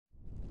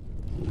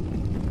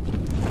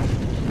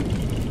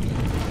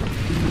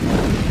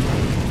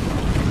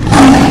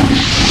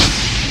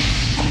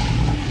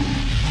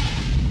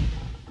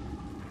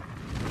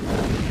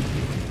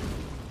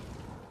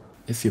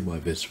it's your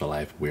boy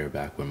viciousfolife. We're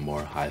back with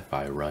more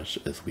Hi-Fi Rush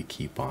as we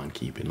keep on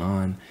keeping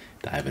on,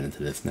 diving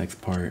into this next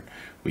part.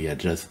 We had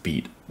just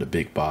beat the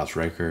big boss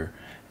Rekka,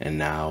 and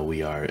now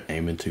we are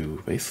aiming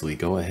to basically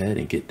go ahead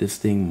and get this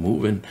thing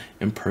moving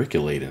and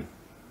percolating.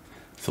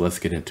 So let's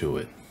get into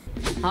it.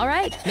 All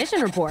right,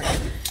 mission report.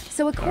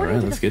 So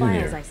according to the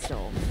files I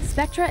stole,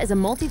 Spectra is a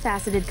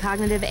multifaceted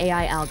cognitive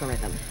AI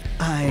algorithm.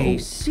 I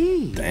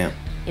see. Damn.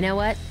 You know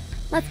what?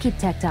 Let's keep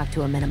tech talk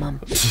to a minimum.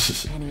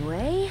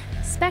 Anyway,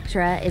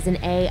 Spectra is an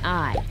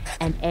AI,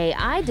 and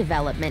AI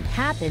development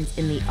happens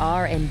in the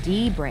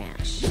R&D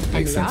branch.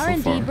 And the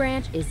R&D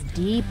branch is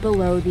deep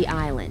below the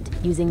island,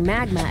 using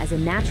magma as a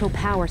natural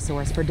power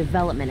source for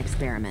development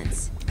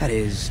experiments. That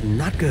is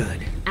not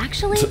good.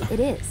 Actually,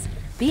 it is.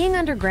 Being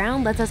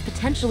underground lets us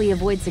potentially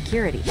avoid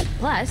security.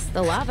 Plus,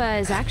 the lava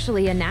is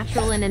actually a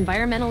natural and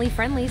environmentally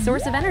friendly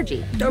source of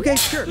energy. Okay,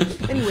 sure.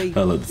 Anyway,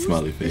 I love the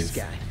smiley face.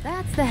 This guy.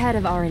 That's the head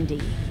of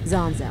R&D,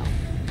 Zanzo.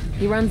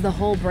 He runs the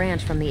whole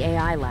branch from the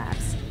AI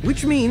labs.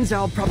 Which means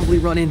I'll probably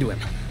run into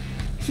him.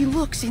 He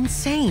looks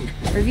insane.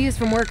 Reviews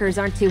from workers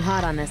aren't too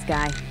hot on this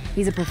guy.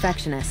 He's a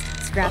perfectionist.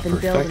 Scrap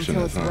and build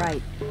until it's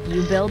right.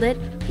 You build it,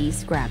 he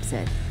scraps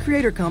it.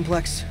 Creator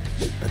complex.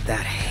 But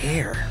that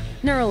hair.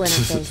 Neural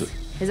interface.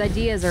 His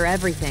ideas are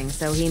everything,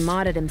 so he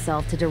modded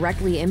himself to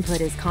directly input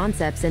his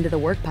concepts into the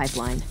work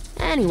pipeline.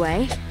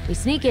 Anyway, we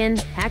sneak in,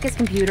 hack his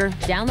computer,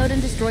 download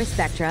and destroy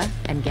Spectra,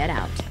 and get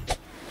out.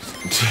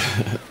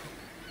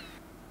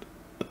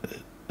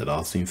 It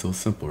all seems so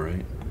simple,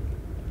 right?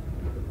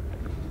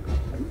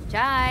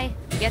 Chai,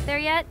 get there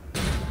yet?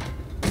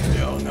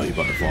 Yo, no, you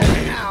about to fall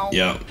in. Ow.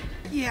 Yo.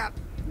 Yeah,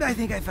 I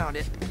think I found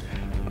it.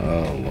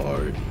 Oh,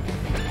 Lord.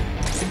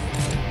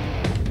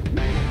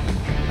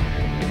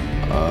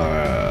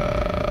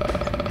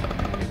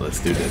 Let's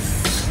do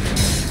this.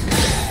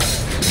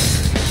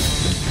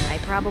 I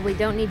probably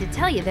don't need to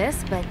tell you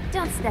this, but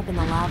don't step in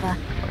the lava.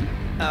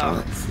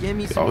 Oh, give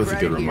me some always a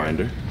good here.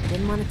 reminder.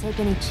 Didn't want to take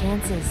any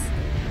chances.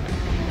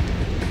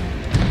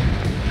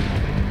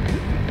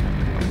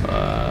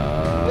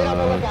 We don't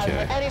look out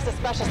for any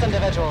suspicious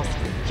individuals.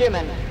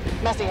 Human,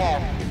 messy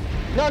hair.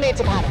 No need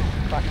to panic.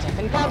 But if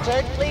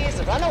encountered, please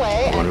run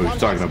away. I wonder who he's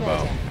talking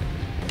about.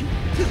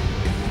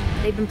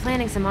 They've been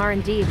planning some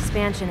R&D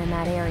expansion in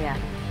that area.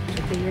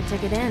 Should be your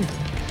ticket in.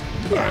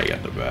 Alright,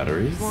 got the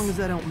batteries. As long as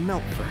I don't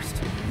melt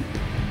first.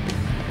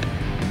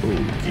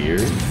 Ooh,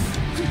 gears.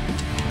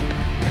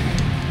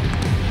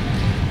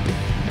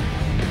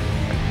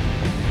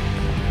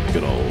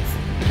 Good old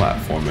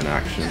platforming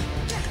action.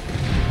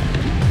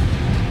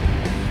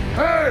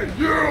 Hey,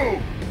 you!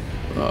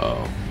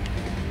 Uh-oh.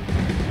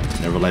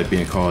 Never like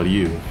being called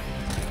you.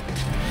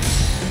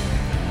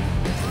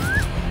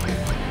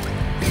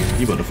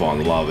 You about to fall in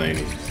the lava, ain't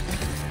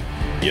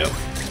he? Yep.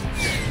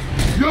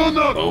 You're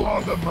not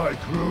part of my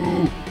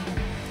crew!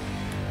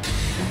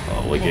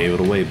 Oh, we gave it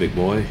away, big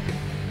boy.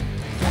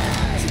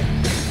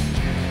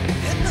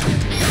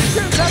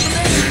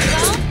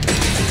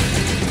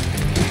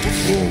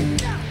 Boom.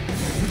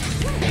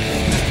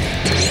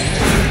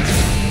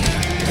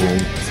 Boom.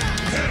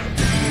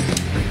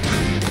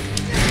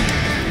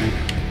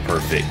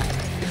 Perfect.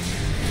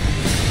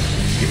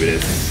 Give me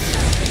this.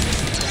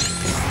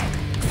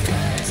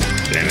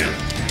 Damn it.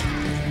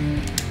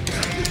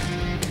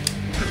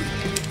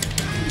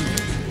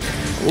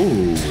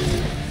 Ooh.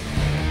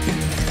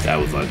 That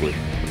was ugly.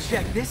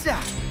 Check this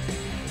out.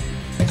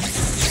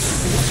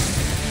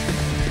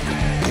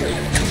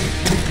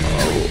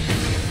 Oh.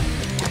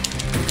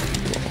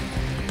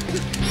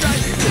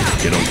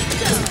 Get him.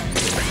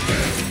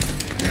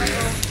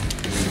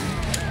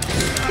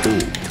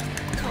 Ooh.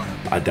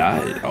 I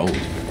died. Oh.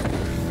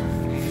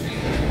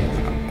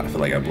 I feel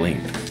like I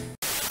blinked.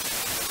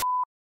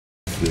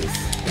 This.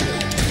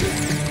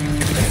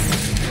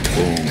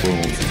 Boom,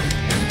 boom.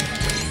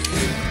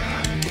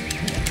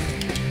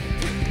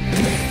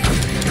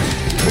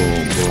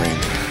 Boom, boom.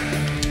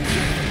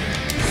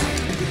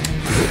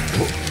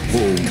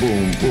 Boom,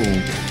 boom, boom.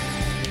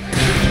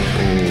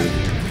 Boom.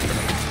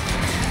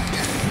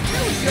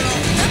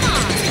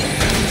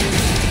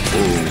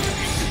 Boom.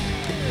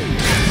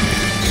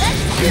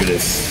 Give me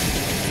this.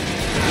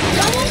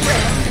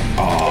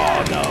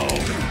 Oh no.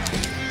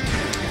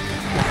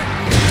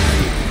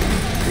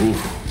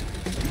 Oof.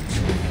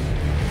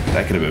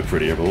 That could have been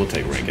prettier, but we'll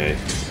take Rekka.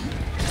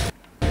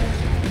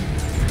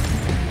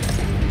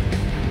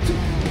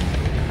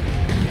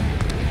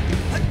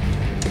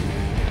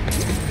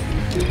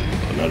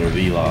 Another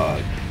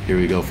vlog. Here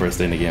we go, first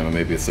thing in the game, and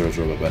maybe a search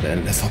robot by the end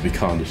of this, I'll be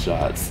calling the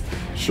shots.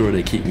 Sure,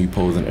 they keep me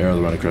posing arrows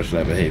around the crush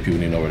light, but hey, people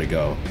need to know where to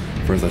go.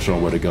 First I show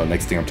them where to go,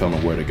 next thing I'm telling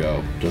them where to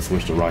go. Just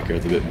wish the rock air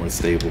is a bit more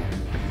stable.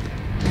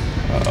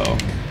 Uh-oh.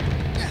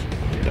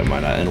 That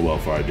might not end well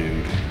for our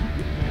dude.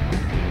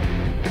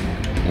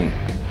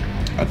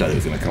 I thought he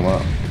was gonna come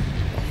up.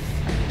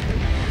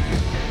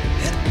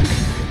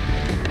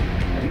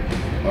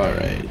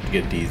 Alright,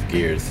 get these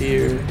gears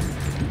here.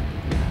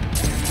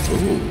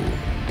 Ooh.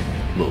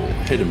 Little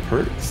hidden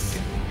perks.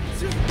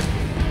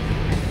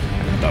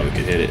 Thought we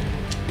could hit it.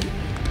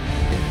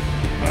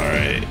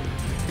 Alright.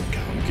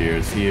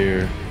 gears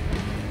here.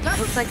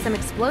 Looks like some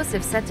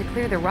explosives set to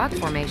clear the rock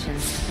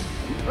formations.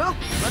 Well,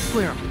 let's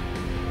clear them.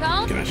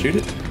 Can I shoot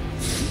it?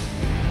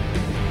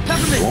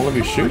 Peppermint! It won't let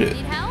me shoot it.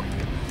 Need help?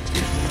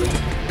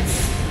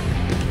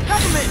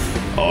 Peppermint!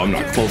 Oh, I'm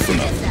not close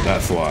enough.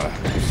 That's why.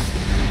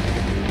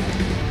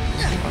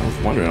 I was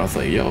wondering. I was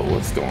like, yo,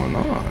 what's going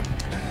on?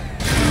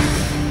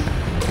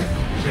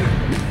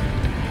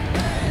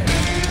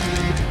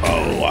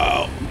 Oh,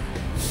 wow.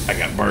 I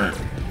got burnt.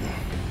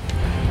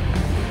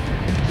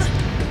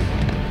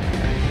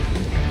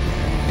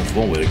 There's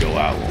one way to go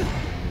out.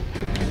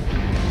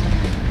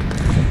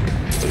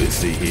 Let me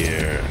see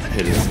here.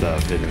 Hidden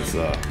stuff, hidden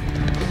stuff.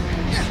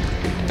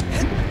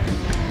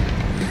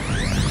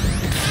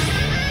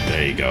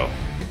 There you go.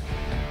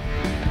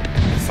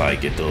 So I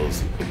get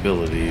those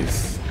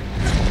abilities.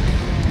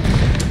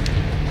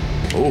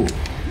 Oh,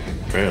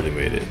 barely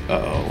made it.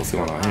 Uh-oh, what's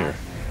going on here?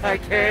 I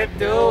can't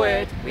do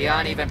it. We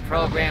aren't even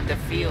programmed to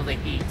feel the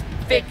heat.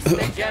 Fix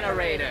the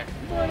generator.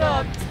 But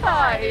I'm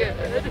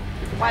tired.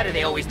 Why do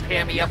they always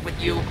pair me up with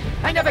you?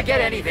 I never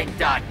get anything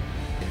done.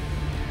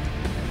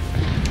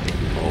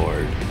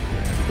 Lord.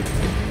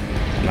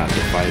 Not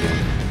to fight him.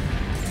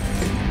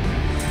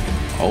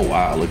 Oh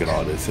wow, look at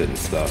all this hidden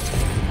stuff.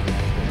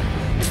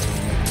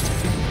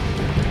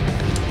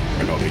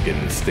 We're gonna be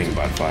getting stung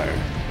by fire.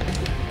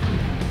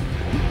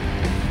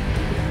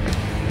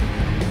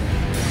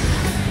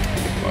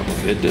 Do I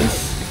hit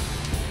this?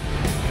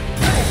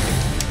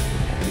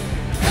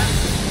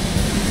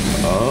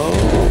 Oh.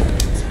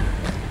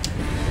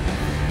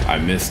 I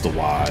missed the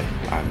Y.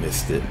 I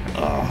missed it.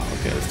 Oh,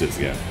 okay, let's do this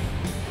again.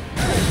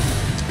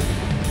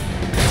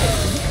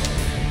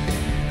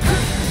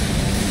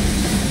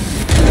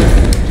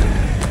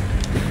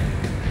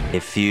 A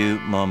few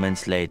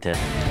moments later.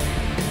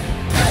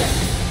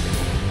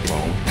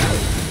 Boom.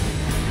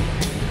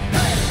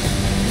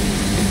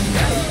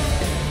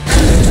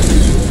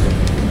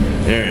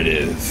 There it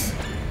is.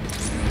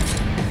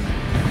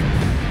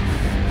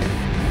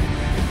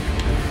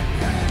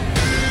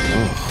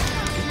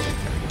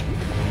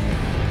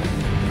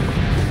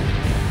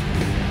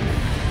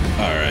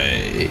 All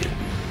right.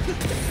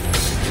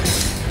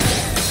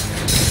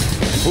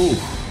 Ooh.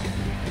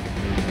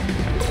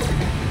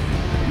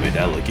 Made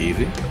that look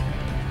easy.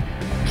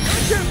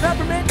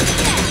 Peppermint!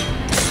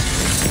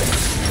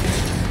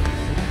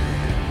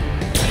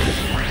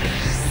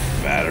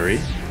 Battery.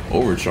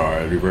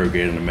 Overcharge. Reverb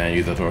gauge in the man.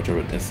 Use that torch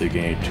with instant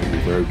gain 2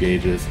 reverb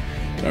gauges.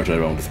 Don't try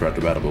to distract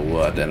the battle, but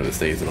will at the end of the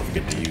stage, so don't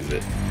forget to use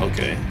it.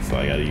 Okay, so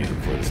I gotta use it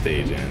before the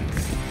stage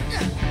ends.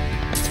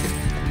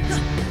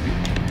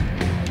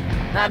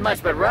 Not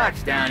much but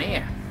rocks down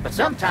here. But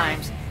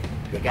sometimes,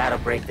 you gotta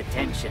break the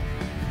tension.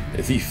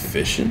 Is he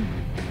fishing?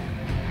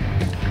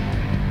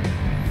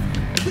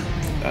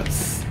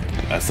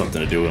 That's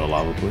something to do with a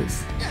lava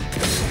place.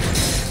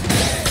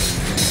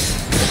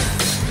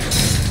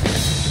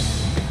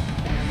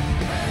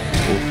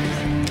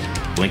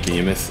 Oh, blink and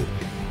you miss it.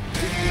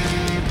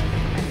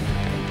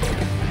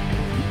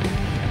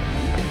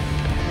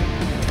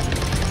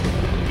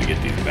 Let me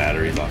get these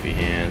batteries off your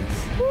hands.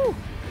 Whew.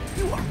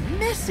 You are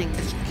missing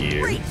this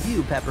Gears. great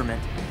view,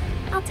 Peppermint.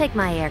 I'll take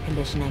my air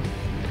conditioning.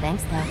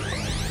 Thanks,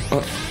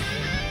 though.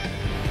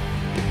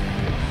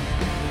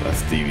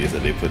 That's devious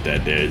that they put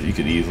that there. You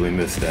could easily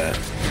miss that.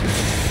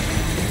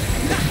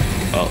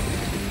 Oh,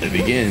 it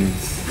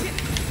begins.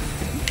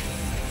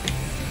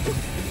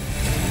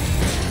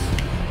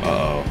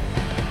 Uh-oh.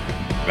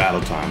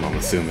 Battle time, I'm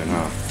assuming,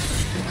 huh?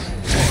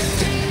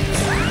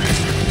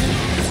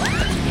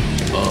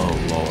 Oh,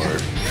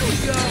 Lord.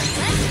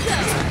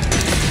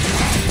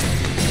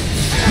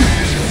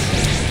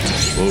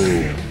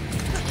 Boom.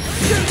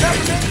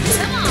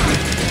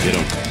 Get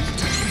him.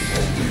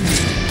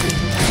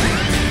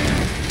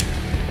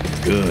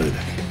 Good.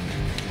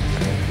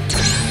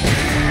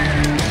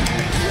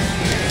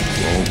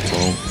 Boom,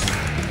 boom.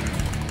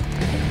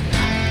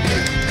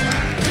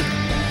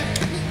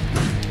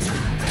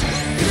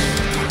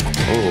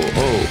 Oh,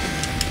 oh.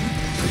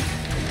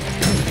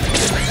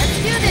 Let's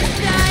do this,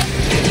 guys!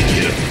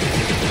 Get him.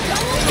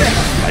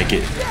 Like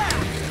it.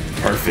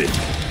 Perfect.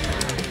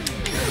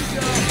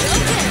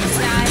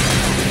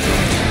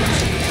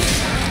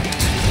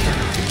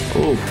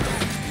 Oh.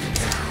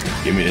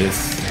 Give me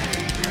this.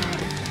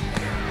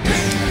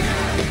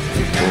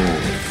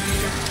 Boom.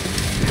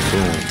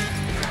 Boom.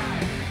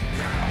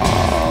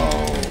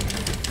 Oh.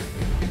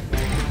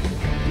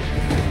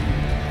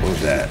 What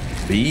was that?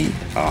 B?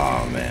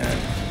 Oh man.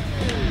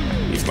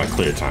 At least my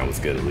clear time was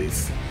good at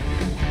least.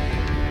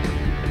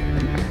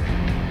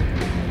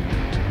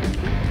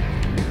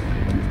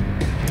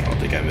 I don't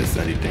think I missed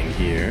anything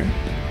here.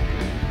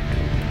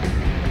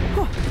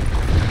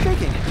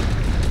 Shaking.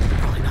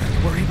 Probably nothing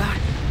to worry about.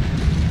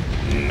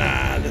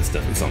 Nah, that's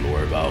definitely something to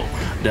worry about.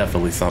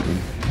 Definitely something.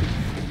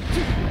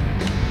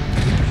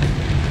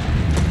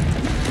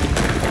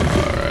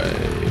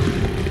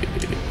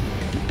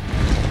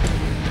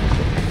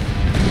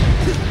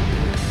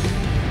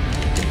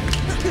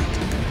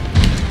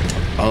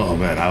 Oh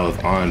man, I was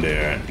on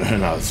there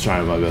and I was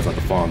trying my best not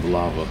to fall in the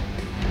lava.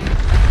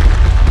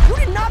 Who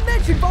did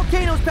mention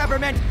volcanoes,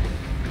 Peppermint!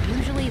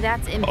 Usually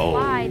that's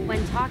implied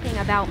when talking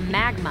about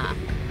magma.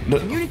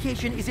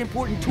 Communication is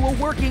important to a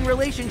working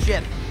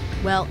relationship.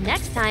 Well,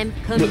 next time,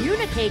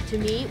 communicate to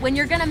me when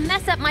you're gonna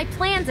mess up my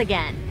plans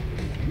again.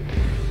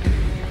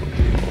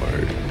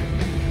 Lord.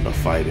 No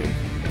fighting.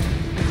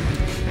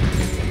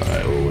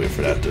 Alright, we'll wait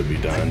for that to be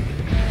done.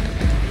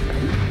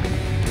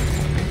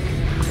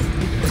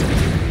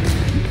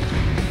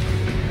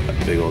 A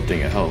big old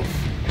thing of health.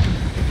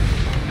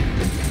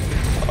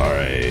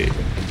 Alright.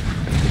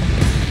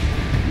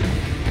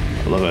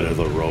 I love how there's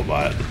a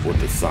robot with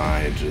the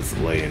sign just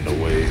laying the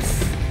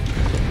waste.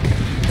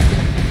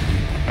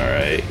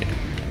 Alright.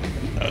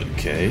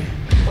 Okay.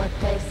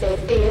 Workplace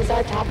safety is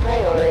our top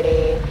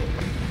priority.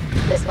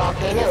 This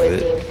volcano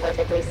is deemed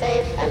perfectly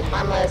safe and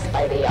harmless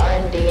by the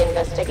R&D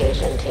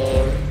investigation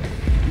team.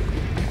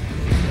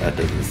 That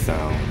doesn't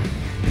sound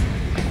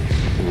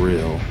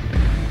real.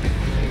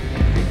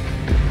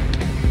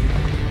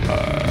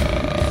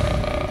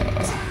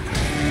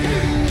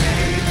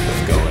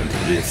 Let's go into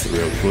this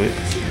real quick.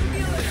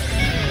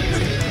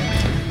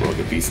 Broke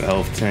a piece of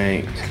health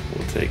tank.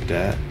 We'll take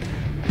that.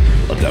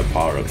 Love that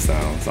power-up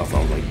sound. Sounds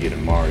like you get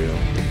in Mario.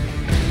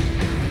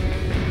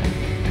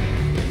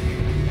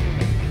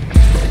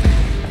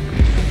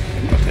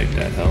 I'll take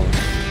that health.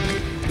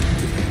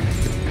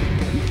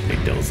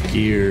 Take those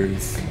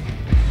gears.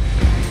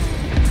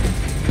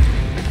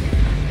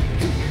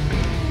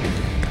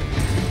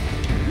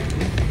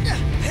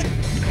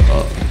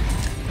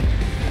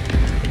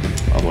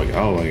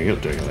 Oh, I can get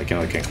up there.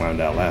 I can't climb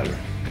that ladder.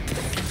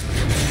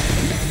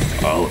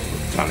 Oh,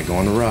 time to go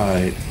on the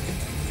ride.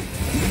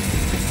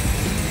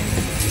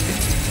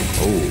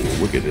 Oh,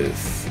 look at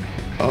this.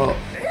 Oh,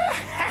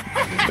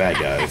 bad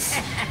guys.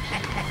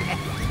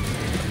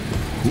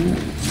 Who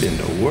in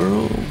the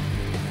world?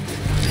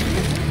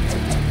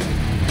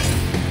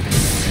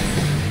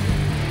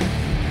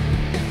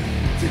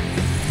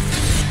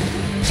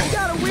 I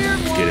got a weird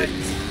one. Get it.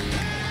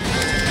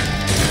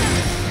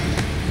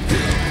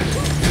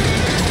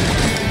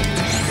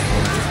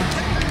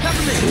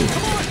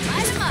 Come on,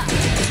 light him up.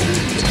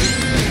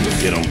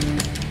 Get him.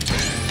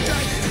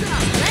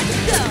 Let's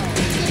go.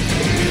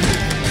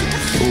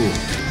 Ooh.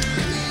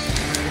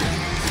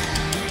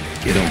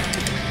 Get him.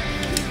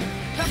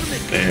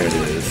 There it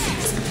is.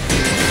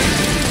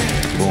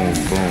 Boom,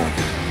 boom.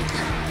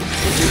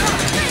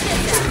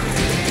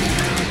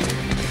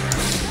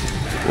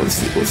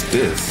 What's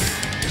this?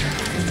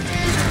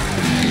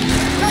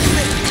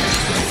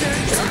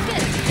 Go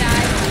get it,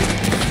 guys.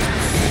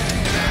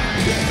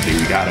 I think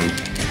we got him.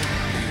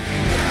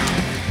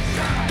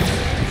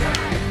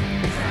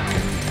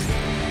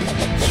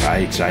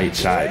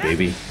 Chai,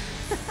 baby.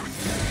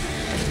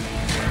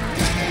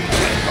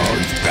 Oh,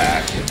 he's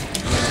back.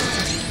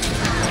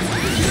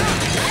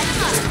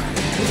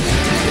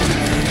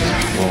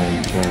 Boom,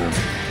 boom.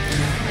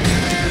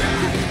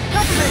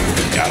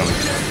 Got him.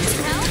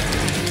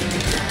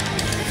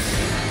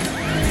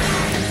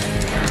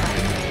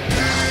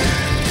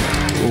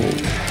 Ooh.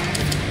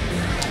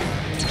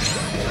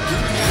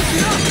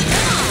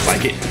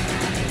 Like it.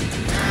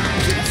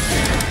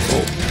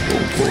 Oh,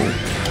 boom, boom.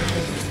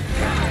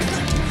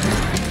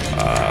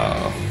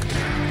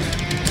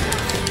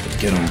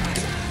 Get him.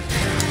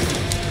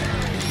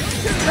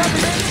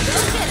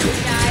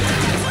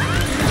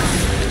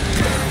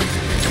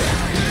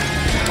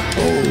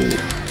 Oh.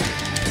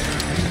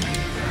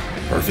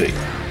 Perfect.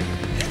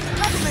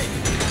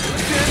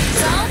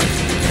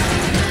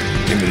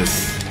 Give me this.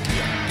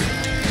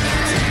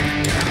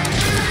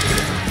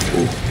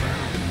 Ooh.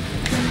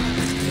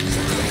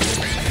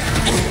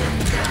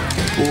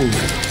 Ooh.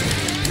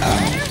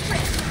 Ow.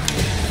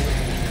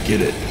 Get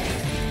it.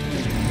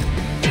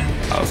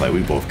 I was like,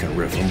 we both can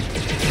riff them.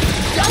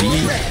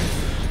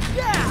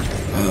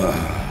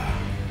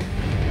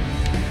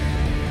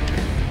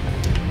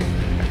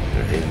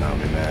 They're hating on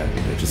me, man.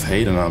 They're just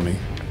hating on me.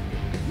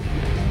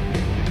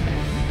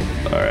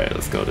 Alright,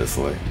 let's go this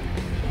way.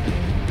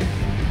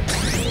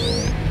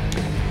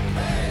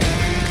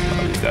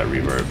 I'll use that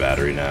reverb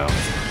battery now.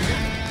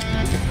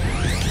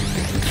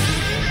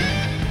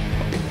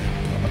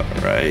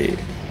 Alright.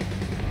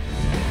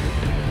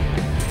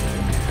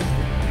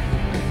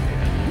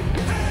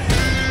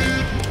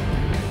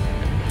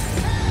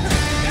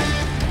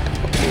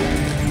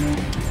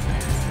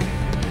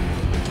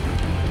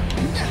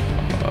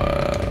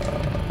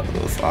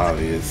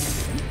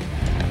 Obvious.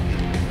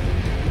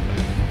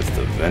 It's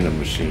the venom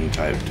machine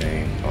type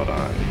thing. Hold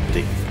on. I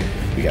think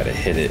we gotta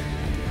hit it.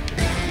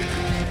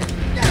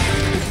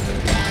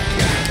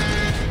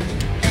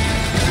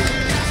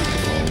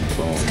 Boom,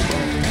 boom,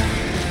 boom.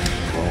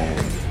 Boom.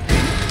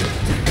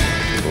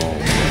 Boom.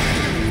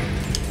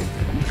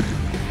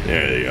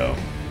 There you go.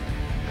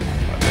 I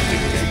don't think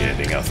we're gonna get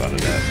anything else out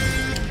of that.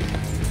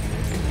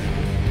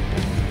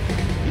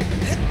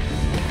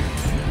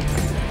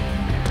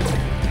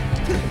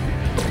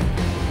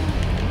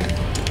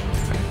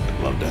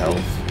 Love the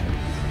health.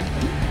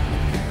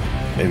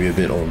 maybe a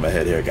bit over my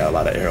head here. Got a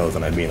lot of arrows,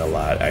 and I mean a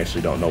lot. I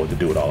actually don't know what to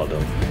do with all of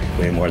them.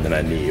 Way more than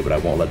I need, but I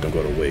won't let them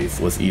go to waste.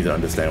 So it's easy to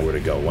understand where to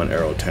go. 1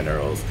 arrow, 10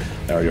 arrows.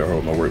 I already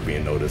heard my work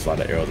being noticed. A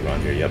lot of arrows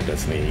around here. Yep,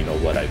 that's me. You know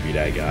what? I beat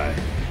that guy.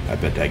 I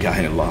bet that guy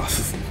ain't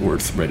lost.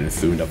 Word spreading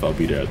soon enough, I'll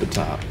be there at the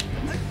top.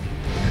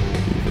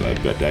 But I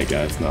bet that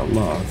guy's not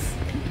lost.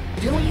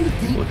 Don't you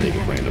think what they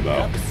complain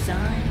about?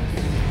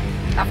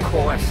 Of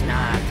course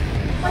not.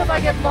 What if I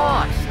get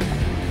lost?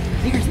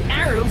 There's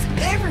arrows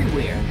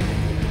everywhere.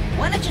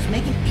 Why not just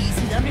make it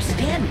easy to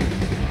understand?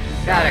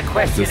 Gotta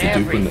question Is this the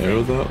dude putting the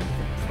everything. arrows up?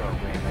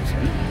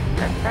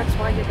 That's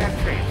why you got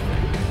transferred.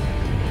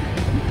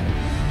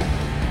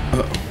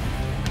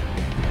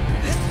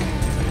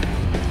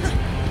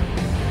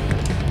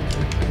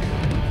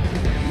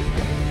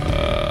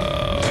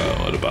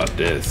 What about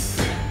this?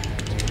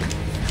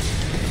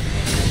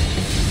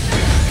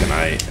 Can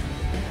I?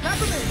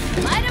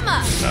 Light him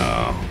up.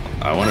 No.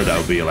 I wonder that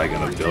would be like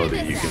an ability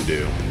you can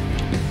do.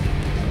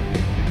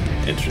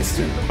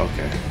 Interesting.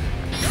 Okay.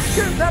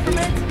 Sure,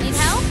 Peppermint. Need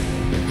help?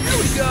 Here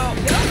we go.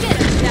 Go get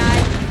him, Shy.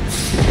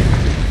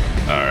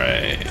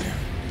 Alright.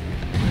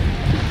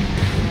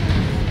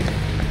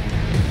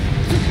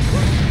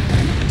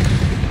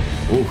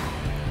 Ooh.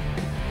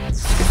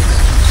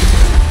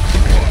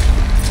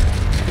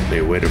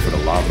 They waited for the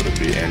lava to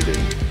be ended.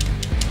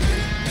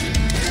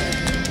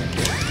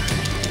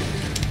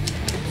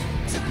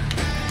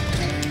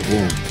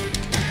 Boom.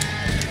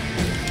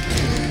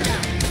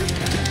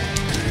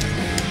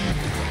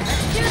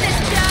 Do this,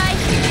 Shy.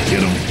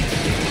 Get him.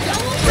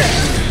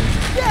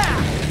 Yeah.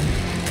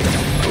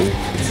 Oh,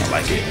 I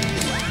like it.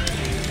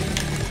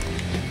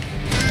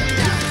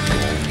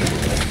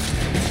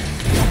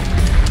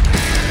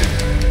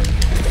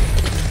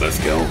 Let's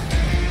go.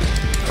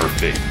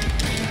 Perfect.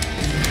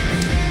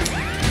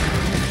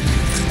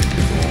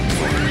 Boom,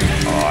 boom.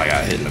 Oh, I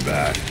got hit in the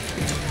back.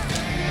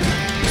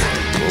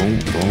 Boom,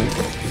 boom.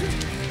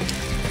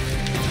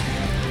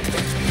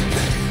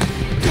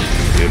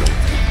 Get him.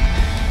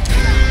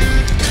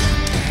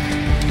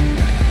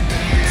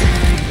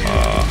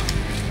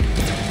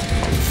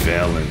 I'm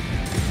failing.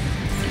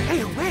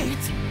 Hey,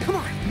 wait. Come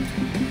on.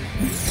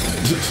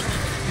 Give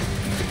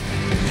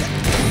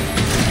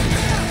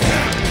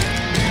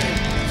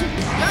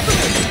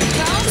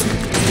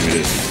me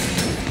this.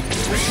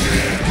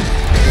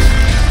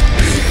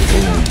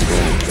 Boom,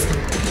 boom.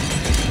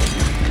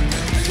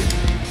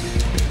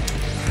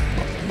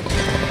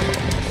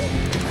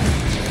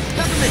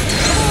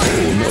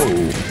 Oh no.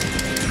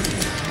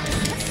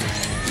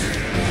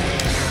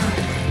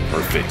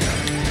 Perfect.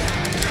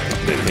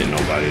 Didn't hit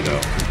nobody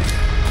though.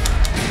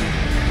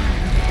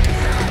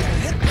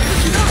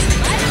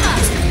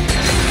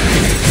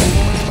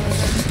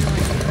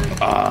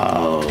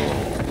 Oh.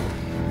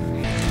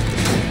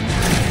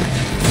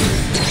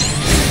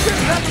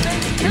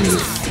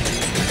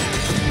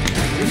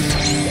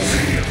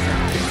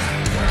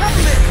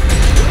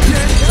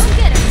 Go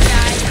get him,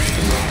 Shy.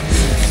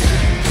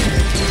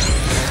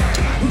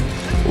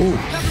 Ooh.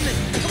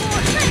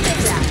 Check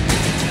this out.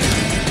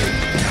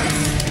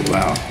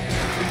 Wow.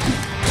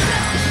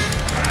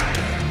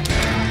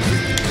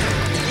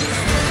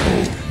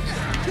 Oh.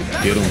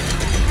 Get him.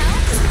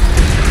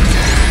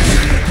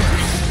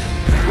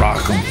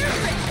 Rock him.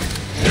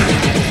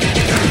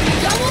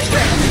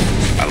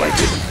 I like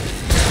it.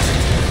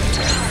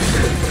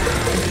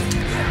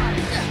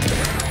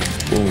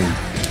 Boom.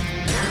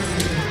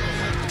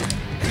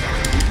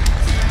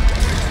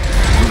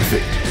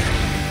 Perfect.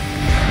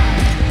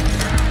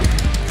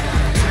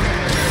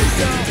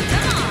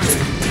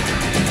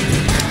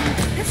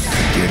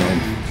 Get him.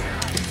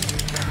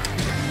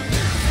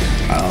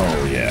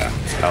 Oh yeah,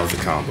 that was a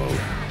combo.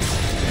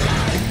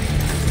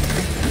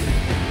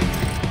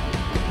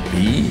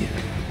 B?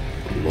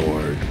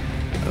 Lord,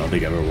 I don't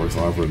think I've ever worked so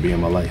hard for a B in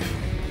my life.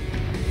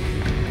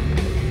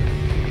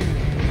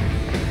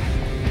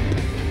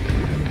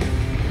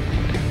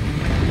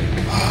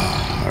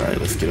 Alright,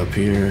 let's get up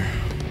here.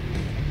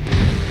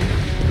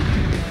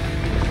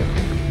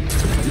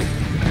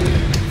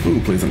 Ooh,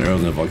 placing arrows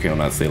in the volcano,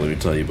 not safe, let me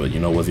tell you, but you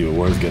know what's even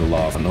worse? Get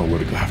lost. I know where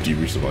to go after you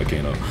reach the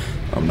volcano.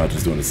 I'm not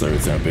just doing the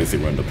service here, I'm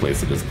basically running the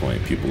place at this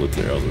point. People look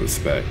to arrows with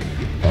respect.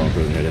 I'm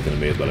person here that's been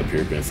amazed by the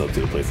appearance up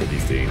to the place of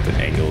these things. The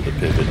angle, the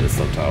pivot, the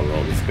subtile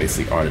roll is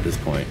basically art at this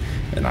point,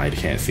 and I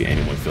can't see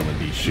anyone filling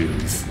these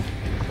shoes.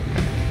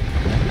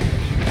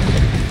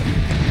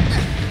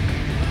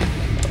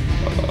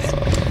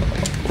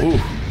 Ooh,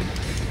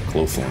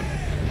 close one.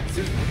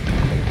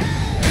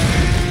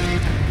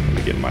 Let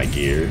me get my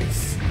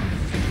gears.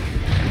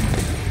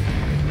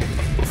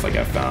 Looks like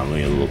I found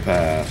me a little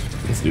path.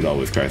 This dude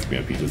always cracks me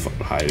up. He's just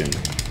hiding.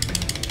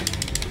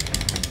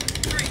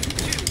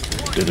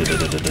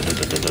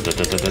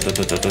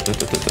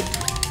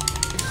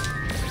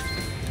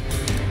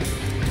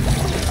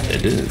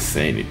 It didn't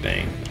say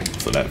anything,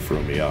 so that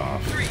threw me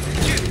off. 3, 2,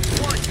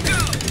 1, go!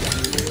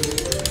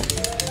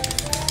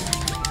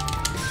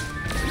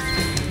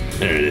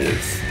 There it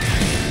is.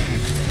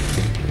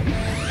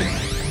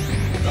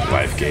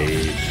 Life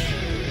gauge.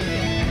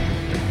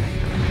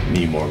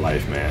 Need more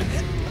life, man.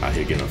 Out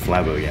here getting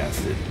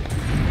flabbergasted.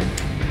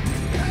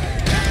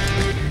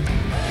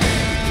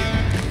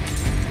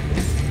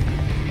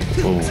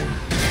 Boom.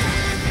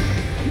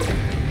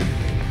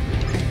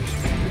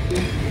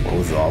 What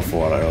was it all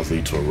for? Arrows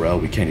lead to a rail.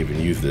 We can't even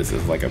use this.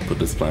 It's like I put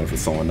this plan for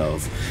someone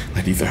else.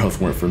 Like these arrows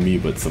weren't for me,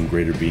 but some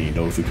greater being,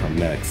 those who come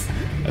next.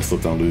 I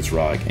slipped on loose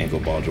rock.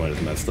 Ankle ball joint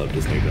is messed up.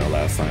 Just maybe the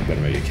last time.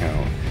 Better make it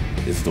count.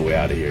 This is the way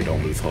out of here.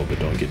 Don't lose hope, but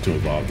don't get too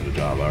involved in the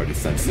job. I already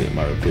sensed it.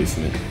 My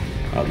replacement.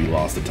 I'll be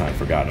lost to time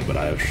forgotten, but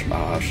I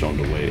have shown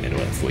the way, and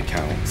that's what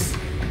counts.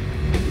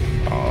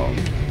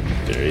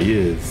 There he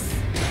is.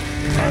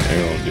 Our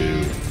arrow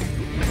dude.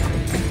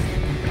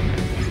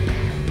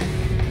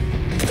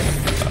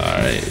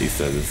 Alright, he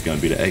says it's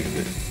gonna be the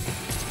exit.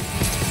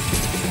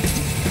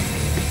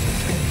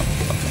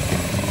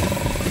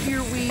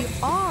 Here we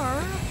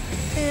are,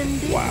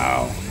 and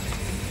Wow.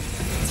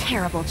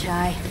 Terrible,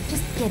 Chai.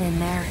 Just get in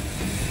there.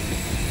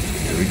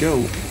 Here we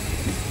go.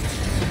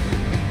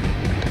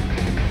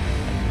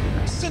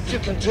 Since you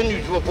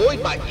continue to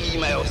avoid my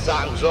email,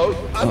 Zanzo,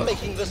 I'm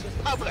making this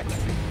public.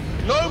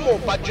 No more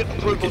budget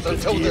approvals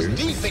until this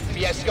defect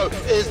fiasco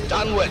is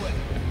done with.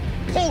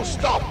 Full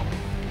stop.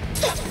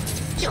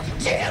 you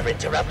dare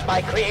interrupt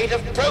my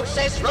creative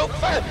process,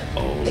 Roper?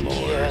 Oh, The Lord.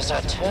 gears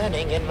are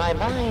turning in my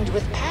mind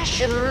with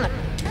passion.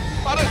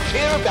 I don't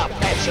care about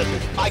passion.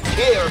 I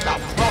care about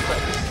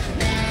profits.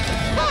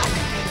 Ha!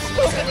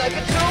 Spoken like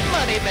a true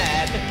money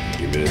man.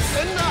 Give me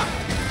this.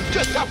 Enough.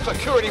 Just up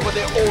security with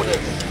their orders.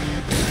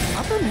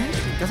 Upper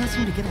management doesn't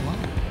seem to get along.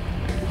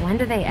 When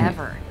do they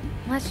ever?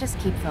 Let's just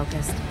keep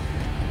focused.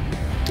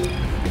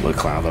 Look,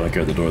 clowns, I don't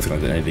care if the door is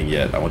connected to anything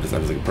yet. I want this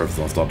episode purpose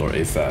on install door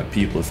ASAP.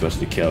 People,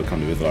 especially Kale,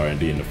 come to visit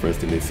R&D, and the first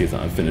thing they see is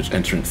an unfinished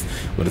entrance.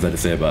 What does that to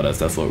say about us?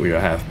 That's what we are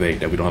half-baked,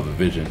 that we don't have a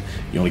vision.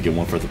 You only get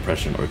one first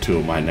impression, or two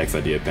of my next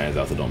idea pans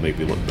out, so don't make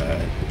me look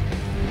bad.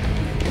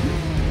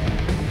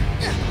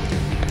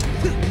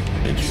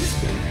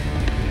 Interesting.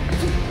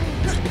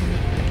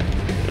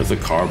 There's a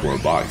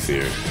cardboard box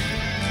here.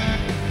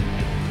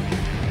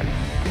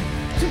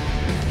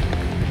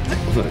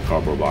 What's that a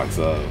cardboard box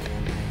of?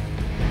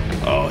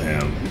 Oh,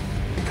 him.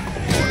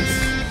 Of course.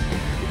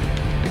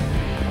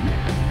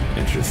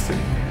 Interesting.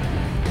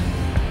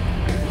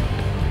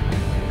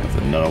 There's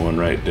another one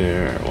right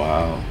there.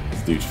 Wow.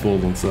 This dude's full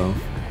of himself.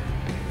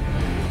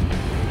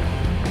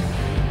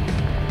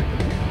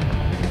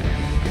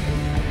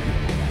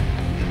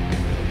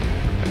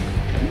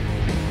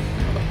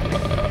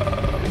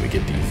 Let me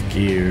get these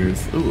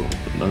gears. Ooh,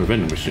 another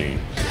vending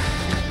machine.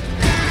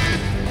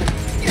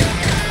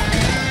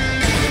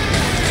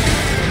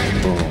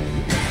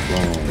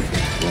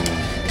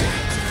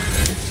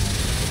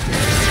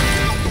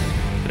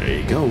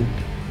 Go.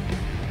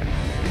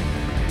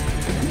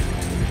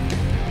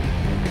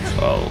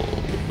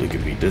 Oh, we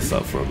could beat this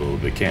up for a little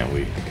bit, can't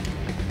we?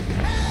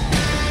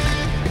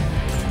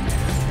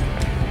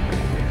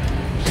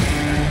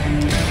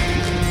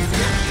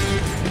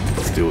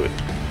 Let's do it.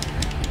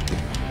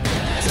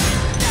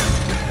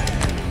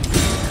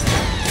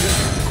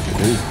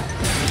 Ooh.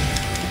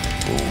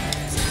 Boom.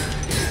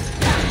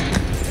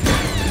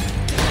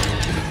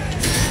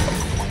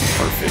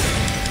 Perfect.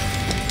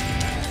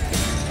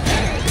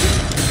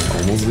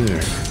 Almost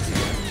there.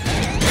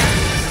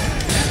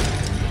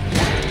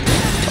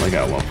 I like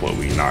at one point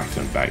we knocked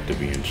him back to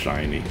being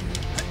shiny.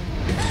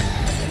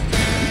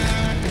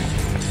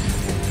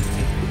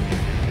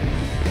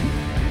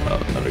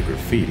 Another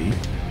graffiti.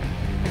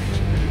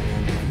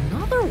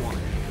 Another one?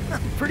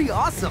 Pretty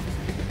awesome.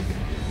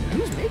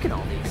 Who's making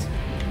all these?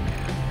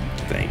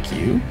 Thank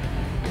you.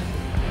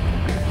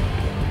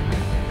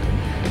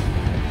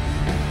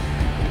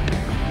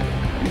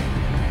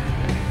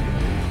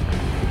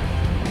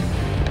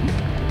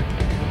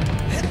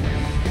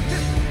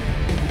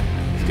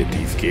 Get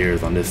these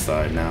gears on this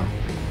side now.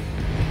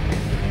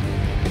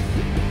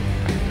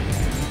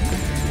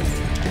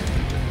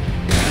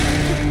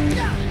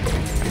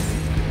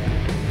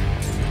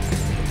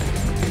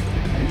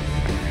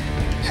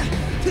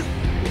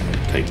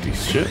 Take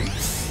these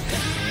ships.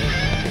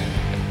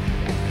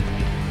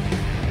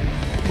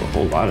 A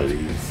whole lot of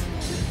these.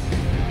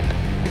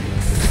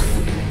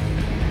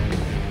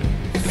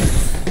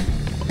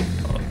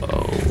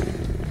 Uh-oh.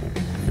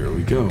 Here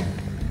we go.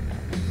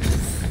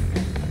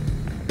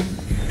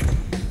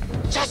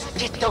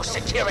 Get those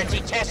security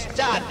tests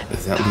done!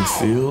 Is that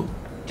Lucille?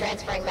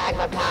 Transferring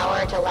magma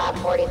power to Lab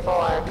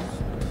 44.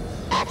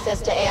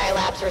 Access to AI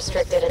labs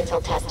restricted until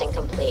testing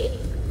complete.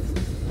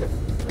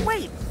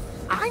 Wait!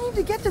 I need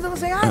to get to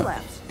those AI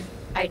labs.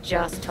 I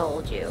just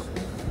told you.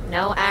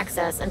 No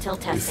access until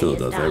testing Lucille is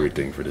does done.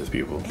 everything for these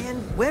people.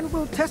 And when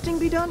will testing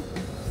be done?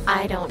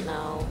 I don't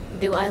know.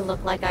 Do I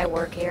look like I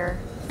work here?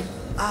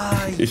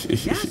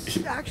 Yes,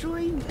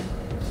 actually.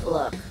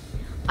 Look,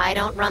 I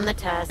don't run the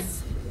tests.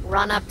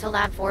 Run up to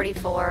Lab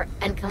 44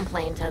 and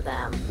complain to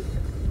them.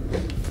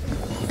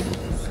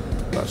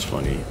 That's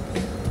funny.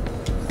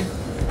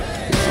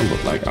 I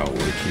look like I work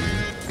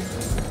here.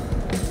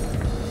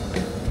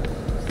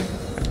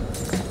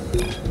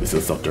 We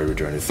still self-derby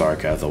journey,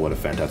 sarcasm, what a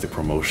fantastic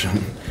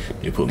promotion.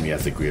 They put me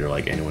as a greeter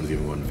like anyone's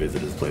even going to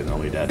visit this place. Not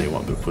only that, they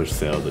want me to push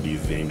sales of these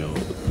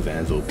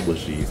Zanzo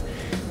plushies.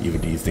 Even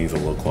these things are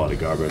low quality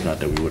garbage. Not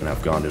that we wouldn't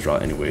have gone this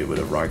route anyway, but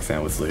if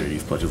Roxanne was here,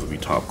 these plushies would be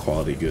top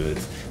quality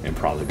goods and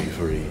probably be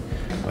free.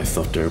 My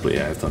self-derby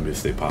ads tell me to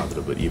stay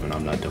positive, but even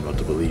I'm not dumb enough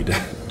to believe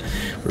that.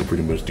 We're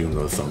pretty much doomed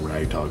to some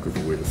ragtag group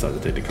of weird decide to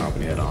take the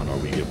company head on, or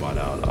we get bought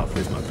out. I'll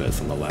place my bets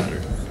on the latter.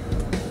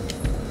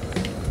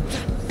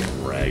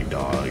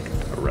 Ragdog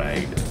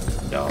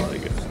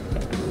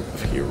group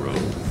of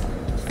heroes.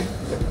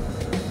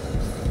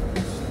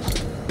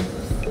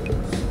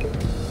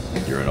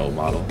 You're an old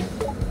model.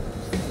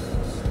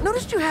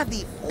 Noticed you have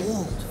the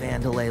old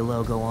Vandalay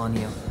logo on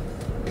you.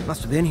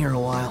 Must have been here a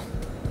while.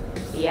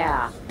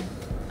 Yeah,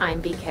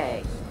 I'm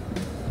BK.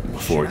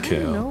 Before Should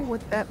Kale. I know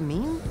what that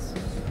means?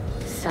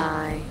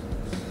 Sigh.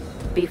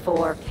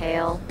 Before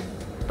Kale.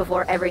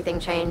 Before everything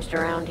changed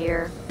around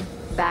here.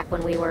 Back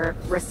when we were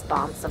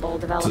responsible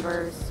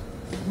developers.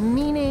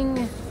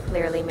 Meaning?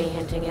 Clearly me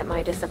hinting at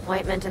my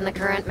disappointment in the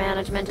current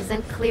management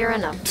isn't clear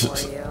enough for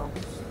you.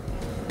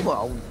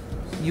 Well,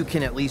 you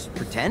can at least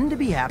pretend to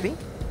be happy.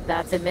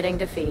 That's admitting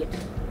defeat.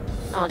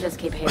 I'll just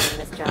keep hating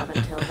this job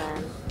until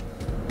then.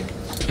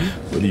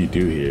 What do you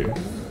do here?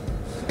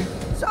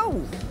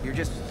 So, you're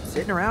just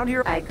sitting around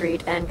here? I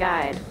greet and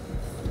guide.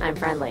 I'm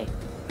friendly.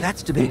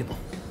 That's debatable.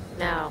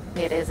 No,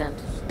 it isn't.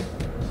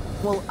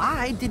 Well,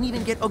 I didn't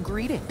even get a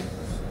greeting.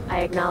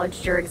 I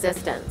acknowledged your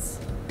existence.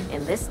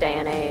 In this day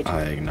and age,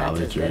 I acknowledge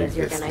that's as good as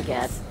you're gonna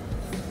get.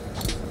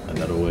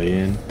 Another way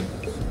in.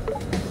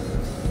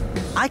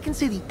 I can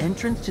see the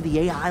entrance to the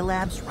AI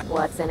labs.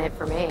 What's in it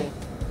for me?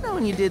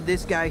 Knowing you did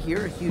this guy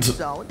here a huge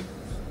solid.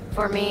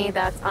 For me,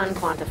 that's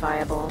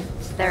unquantifiable.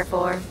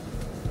 Therefore,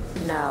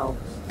 no.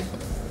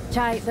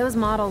 Chai, those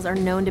models are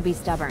known to be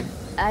stubborn.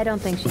 I don't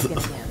think she's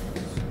gonna give.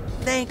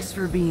 Thanks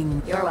for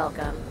being... You're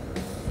welcome.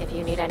 If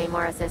you need any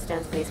more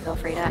assistance, please feel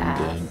free to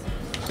ask.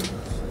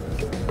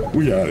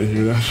 We out of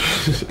here.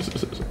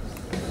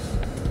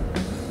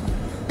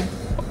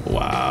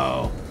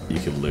 Wow. You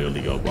can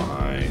literally go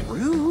behind.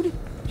 Rude.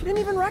 She didn't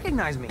even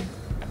recognize me.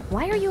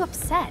 Why are you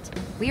upset?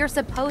 We are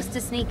supposed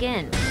to sneak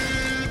in.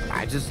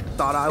 I just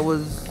thought I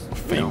was...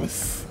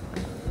 Famous.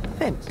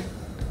 Famous.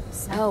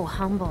 So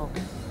humble.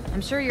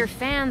 I'm sure your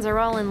fans are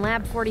all in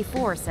Lab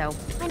 44, so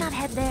why not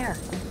head there?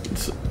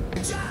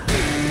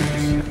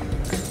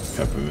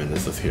 Peppermint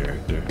is this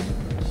character.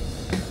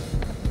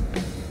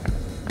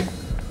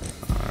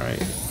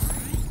 Alright.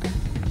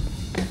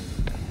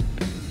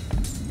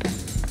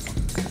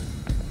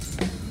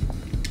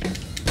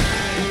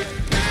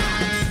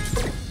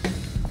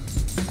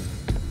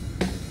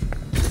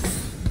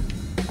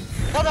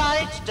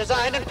 Alright,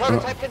 design and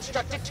prototype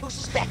constructed to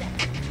spec.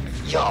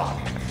 Yawn.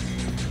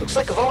 Looks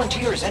like a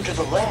volunteer has entered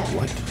the lab.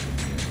 What?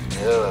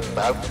 Oh,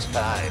 about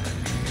time.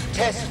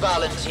 Test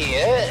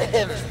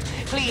volunteer,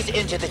 please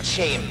enter the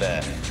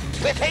chamber.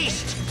 With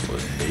haste!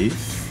 With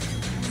haste?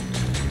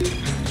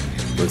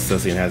 But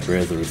Cecian has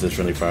barriers that resist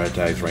friendly fire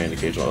attacks, rain,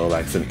 occasional oil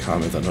accent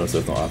comments. I noticed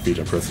there's no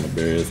off-feature and personal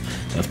barriers.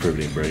 That's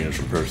prohibiting barriers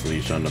from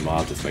personally shunning them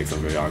off. This makes some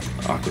very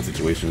awkward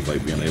situations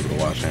like being unable to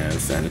wash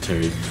hands,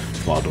 sanitary.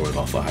 Small doors,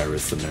 also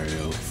high-risk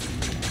scenarios.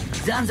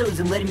 Zanzo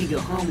isn't letting me go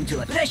home until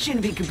but I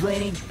shouldn't be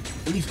complaining.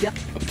 At least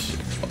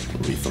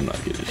I'm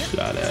not getting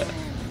shot at.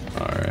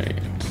 Alright.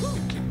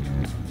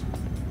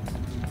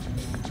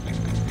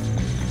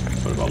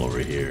 What about over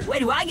here? Why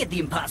do I get the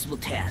impossible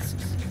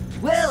tasks?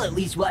 Well, at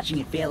least watching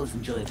it fail is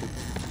enjoyable.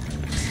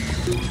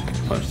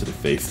 Punch to the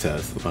face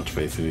test. A punch to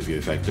face seems to be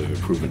effective.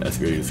 Improvement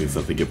escalator. You see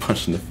something get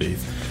punched in the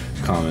face.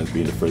 Comments.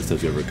 Being the first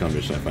test you ever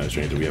accomplished, I find it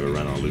strange that we haven't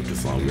run on loop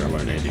this long. We aren't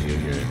learning anything new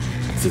here.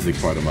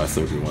 Specific part of my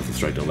circle wants to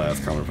strike the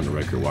last comment from the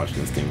record. Watching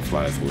this thing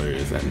fly is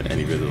hilarious, and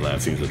any visit to the lab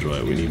seems to enjoy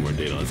it. We need more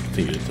data. Let's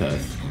continue to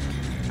test.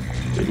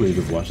 They really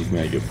just watch this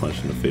man get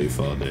punched in the face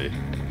all day.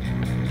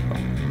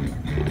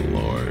 Oh,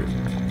 Lord.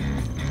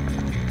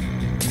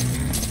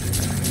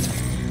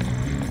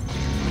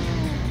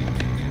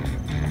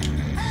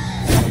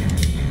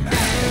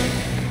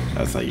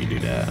 That's how you do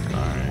that.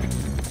 Alright.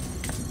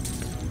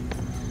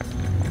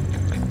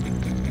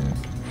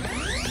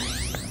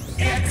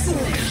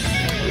 Excellent!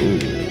 Ooh,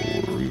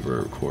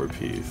 reverb core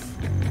piece.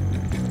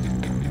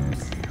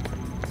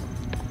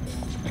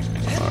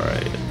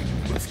 Alright,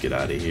 let's get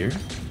out of here.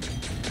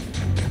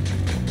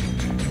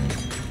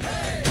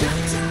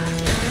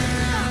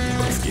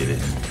 Let's get it.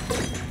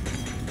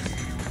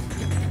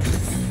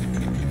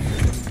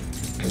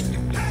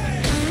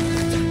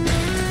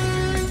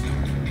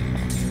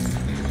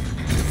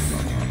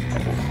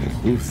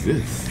 Who's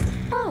this?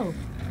 Oh,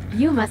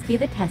 you must be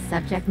the test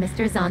subject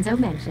Mr. Zanzo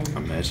mentioned.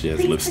 I'm mad she has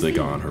Please lipstick proceed.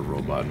 on her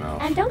robot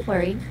mouth. And don't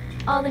worry,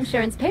 all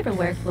insurance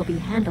paperwork will be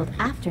handled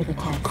after the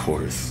test. Of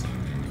course.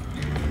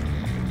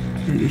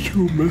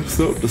 You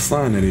messed up to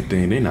sign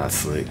anything. They not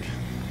slick.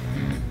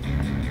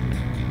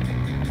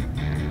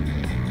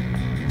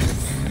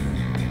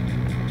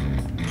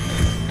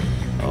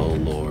 Oh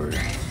Lord.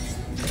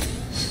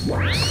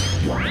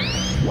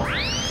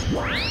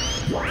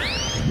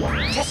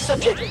 Test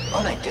subject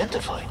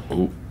unidentified.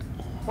 Ooh.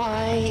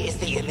 Why is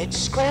the image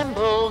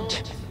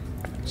scrambled?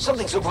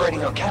 Something's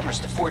overriding our cameras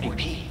to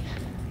 40p.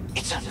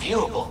 It's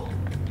unviewable.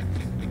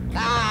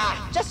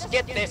 Ah, just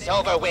get this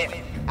over with.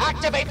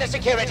 Activate the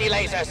security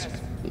lasers.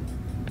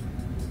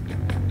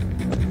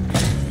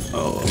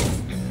 Oh.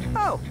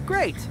 Oh,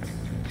 great.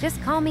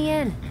 Just call me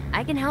in.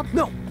 I can help.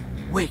 No,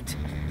 wait.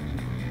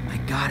 I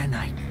got an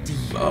idea.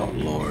 Oh,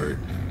 Lord.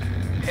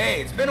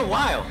 Hey, it's been a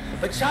while,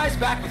 but Chai's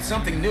back with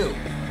something new.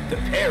 The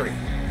parry.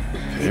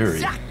 Parry?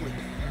 Exactly.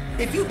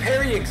 If you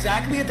parry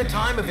exactly at the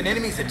time of an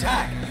enemy's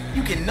attack,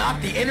 you can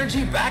knock the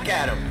energy back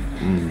at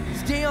him.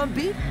 Stay on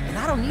beat, and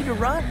I don't need to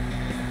run.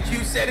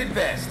 You said it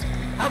best.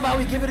 How about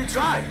we give it a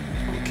try?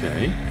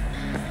 Okay.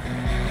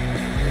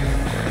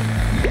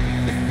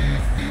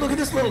 Look at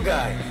this little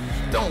guy.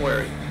 Don't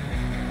worry.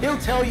 He'll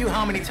tell you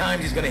how many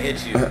times he's gonna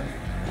hit you.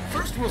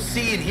 First, we'll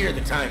see and hear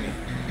the timing.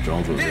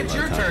 Drones will Then it's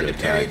realize your time turn to to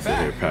parry attack, it so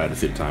they're back. proud to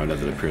see the time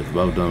as it appears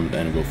above them,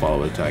 then we'll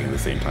follow the attack at the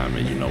same time,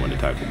 and you know when the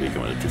attack will be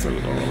going. The two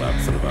circles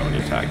overlap, so about when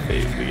the attack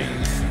phase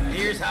begins.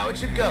 Here's how it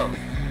should go.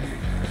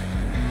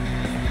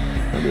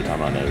 Remember the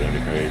time on that enemy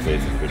parry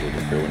phase, individual will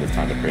appear when it's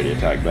time to parry the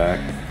attack back.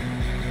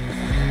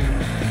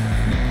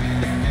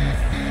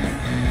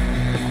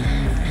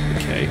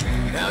 Okay.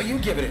 Now you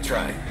give it a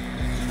try.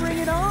 Bring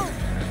it on.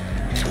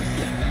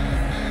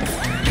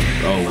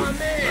 Oh,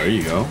 there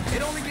you go.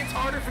 It only gets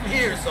harder from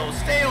here, so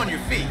stay on your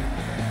feet.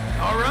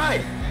 All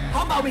right.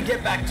 How about we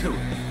get back to it?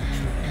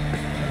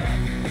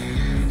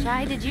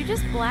 Chai, did you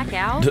just black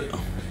out?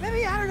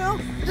 Maybe, I don't know.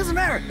 It doesn't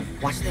matter.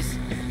 Watch this.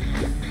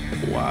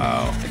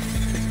 Wow.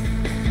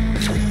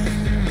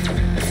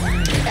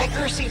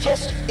 Accuracy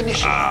test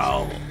initiated.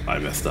 Ow. I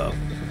messed up.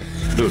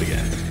 Do it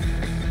again.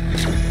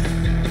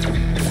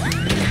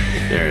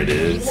 There it Need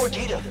is. more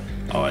data.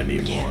 Oh, I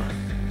need more.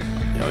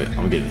 You know,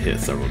 I'm getting hit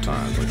several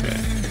times. Okay.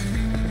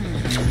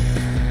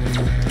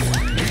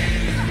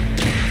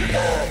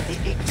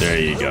 There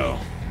you go.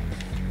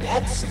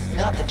 That's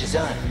not the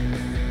design.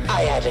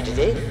 I added it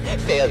in.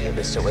 Failure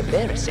was so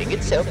embarrassing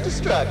it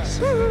self-destructs.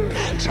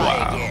 Try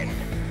Wow. again.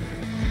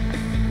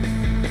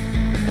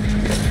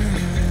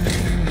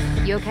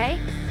 You okay?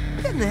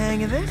 Getting the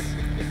hang of this.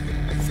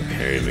 It's a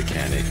parry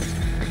mechanic.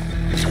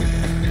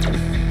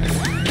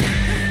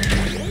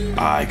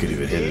 I could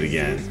even hit it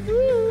again.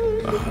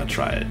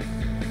 Try it.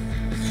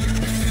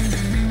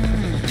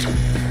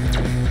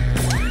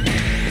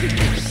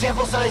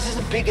 Sample size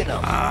isn't big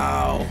enough.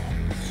 Ow.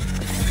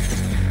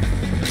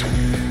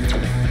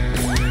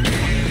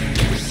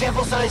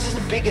 Sample size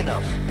isn't big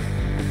enough.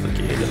 It's like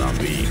you hit it on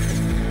B.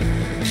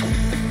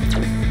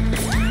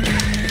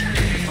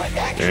 My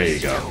There you accuracy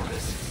go. score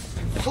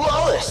is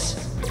flawless.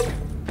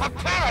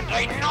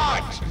 Apparently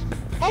not!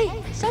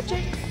 Hey,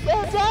 subject,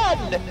 well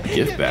done. Gift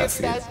Your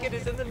basket. gift basket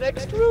is in the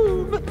next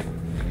room.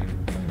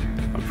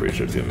 I'm pretty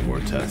sure it's gonna be more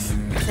tests.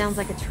 Sounds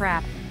like a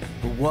trap.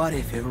 But what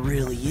if it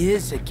really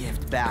is a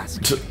gift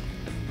basket?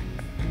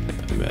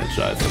 Man,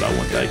 Shai said I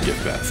want that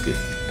gift basket,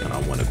 and I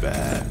want it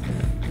bad.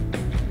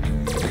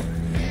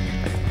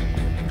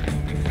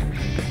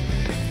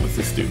 What's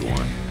this dude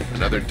want?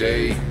 Another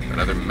day,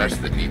 another mess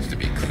that needs to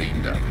be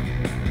cleaned up.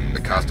 The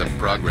cost of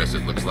progress,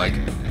 it looks like.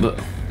 Look.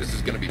 This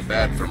is gonna be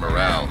bad for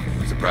morale.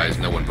 I'm surprised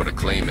no one put a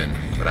claim in,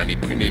 but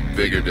we need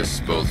bigger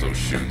disposal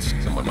chutes.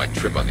 Someone might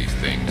trip on these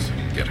things.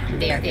 Get hurt.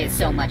 There is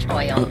so much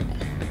oil.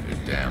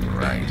 You're damn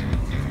right.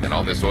 And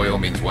all this oil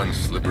means one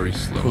slippery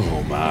slope.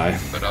 Oh my.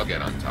 But I'll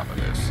get on top of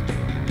this.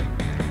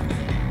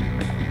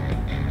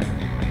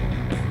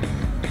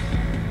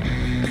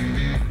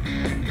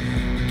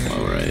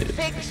 Alright.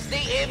 Fix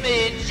the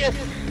image.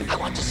 I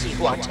want to see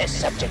who our test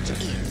subject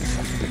is.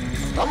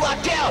 I'm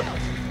locked down.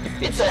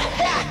 It's a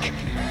hack.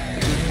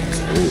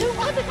 Who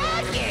wants to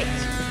hack it?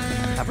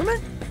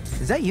 Peppermint?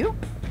 Is that you?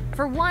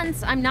 For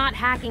once, I'm not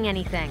hacking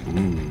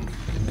anything.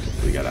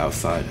 We got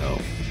outside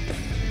help.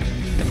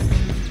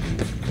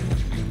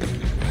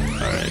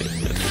 Alright,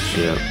 that's the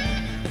ship.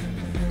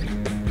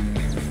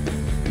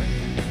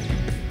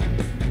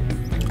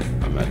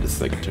 I'm at the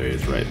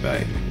secretary's right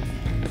back.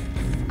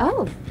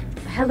 Oh,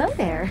 hello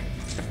there.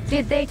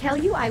 Did they tell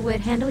you I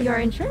would handle your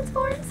insurance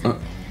forms?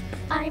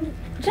 I'm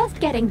just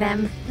getting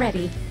them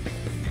ready.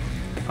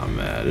 I'm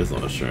mad. There's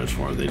no insurance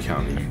forms. They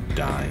counting you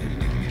dying.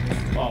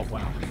 Oh,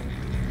 wow.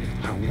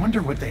 I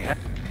wonder what they had.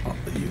 Oh,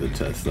 use a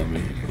test on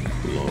me.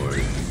 Lord.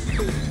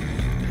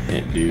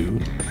 Hint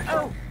dude.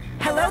 Oh,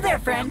 hello there,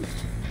 friend.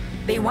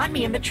 They want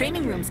me in the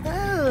training rooms.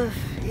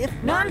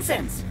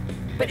 Nonsense.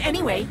 But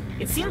anyway,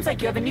 it seems like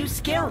you have a new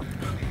skill.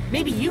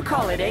 Maybe you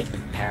call it a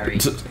parry.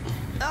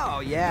 Oh,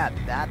 yeah,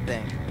 that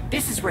thing.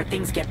 This is where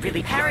things get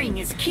really. Parrying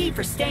is key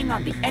for staying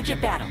on the edge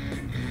of battle.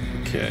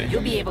 Okay.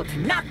 You'll be able to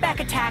knock back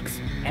attacks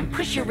and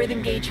push your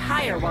rhythm gauge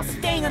higher while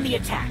staying on the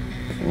attack.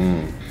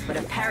 But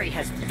a parry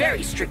has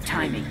very strict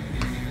timing.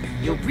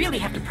 You'll really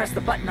have to press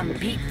the button on the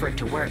beat for it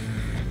to work.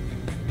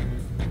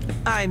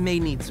 I may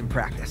need some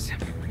practice.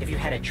 If you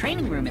had a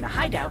training room in a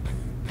hideout,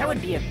 that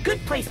would be a good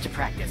place to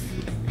practice.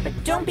 But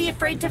don't be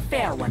afraid to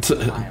fail once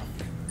in a while.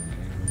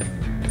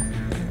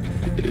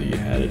 You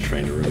had a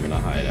training room and a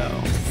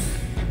hideout.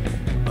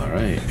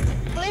 Alright.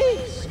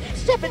 Please,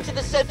 step into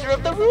the center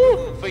of the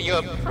room for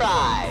your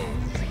prize.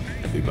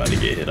 We about to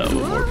get hit up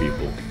with more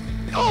people.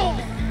 Oh,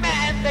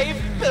 man, they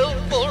fell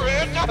for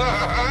it.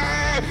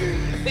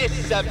 This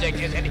subject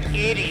is an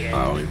idiot.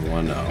 I don't even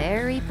want to know.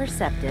 Very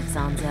perceptive,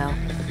 Zanzo.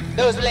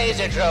 Those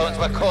laser drones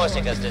were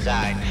Corsica's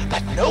design,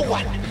 but no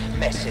one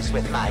messes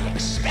with my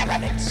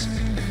experiments.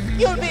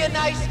 You'll be a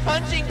nice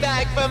punching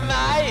bag for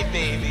my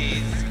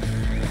babies.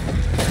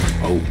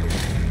 Oh.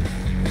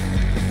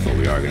 So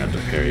we are gonna have to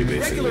parry,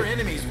 basically. Regular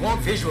enemies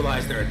won't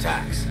visualize their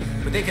attacks,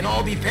 but they can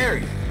all be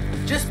parried.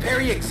 Just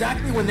parry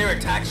exactly when their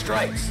attack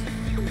strikes.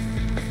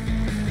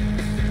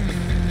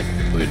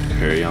 We have to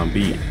parry on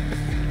beat.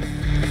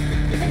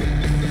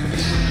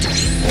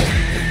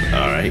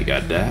 Alright,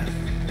 got that.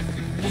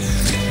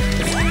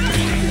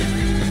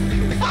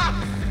 Ah,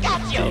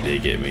 got you. He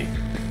did get me.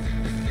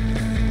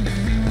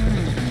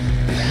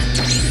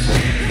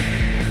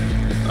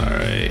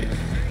 Alright,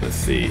 let's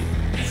see.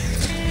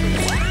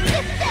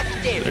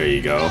 Effective. There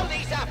you go. Pull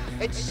these up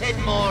and send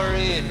more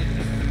in.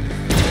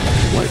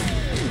 What?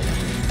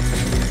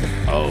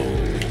 Oh,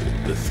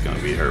 this is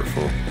gonna be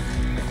hurtful.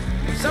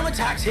 Some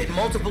attacks hit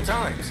multiple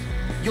times.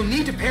 You'll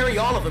need to parry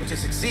all of them to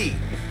succeed.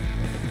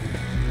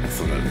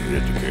 So you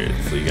have to parry.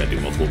 So you gotta do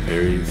multiple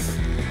parries.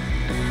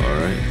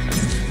 Alright.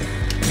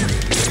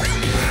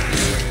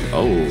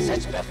 Oh.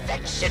 Such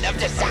perfection of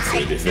design. That's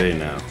what they say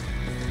now.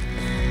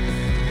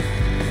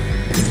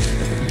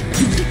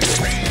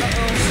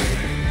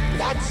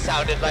 That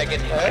sounded like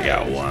it hurt. I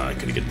got one. I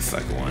couldn't get the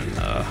second one.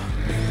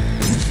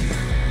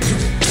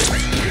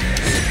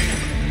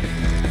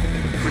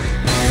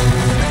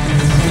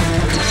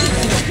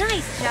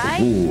 Nice,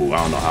 Jai. Ooh, I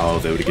don't know how I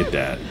was able to get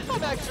that.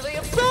 I'm actually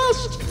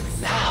impressed.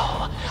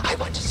 Now, I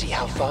want to see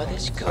how far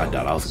this goes. I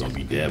thought I was gonna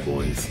be dead,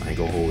 boys. I ain't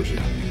gonna hold you.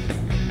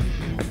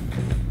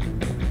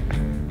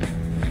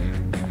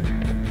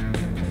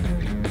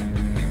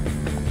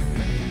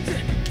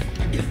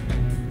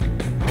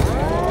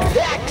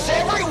 Hacks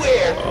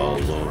everywhere. Oh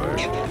Lord.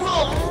 It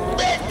won't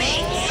let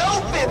me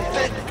open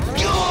the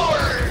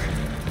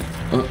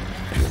door.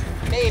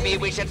 Maybe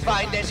we should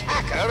find this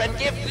hacker and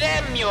give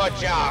them your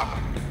job.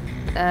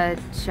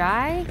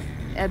 Jai?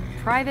 A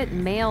private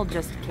mail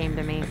just came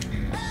to me.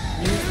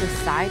 Use the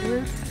side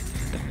route?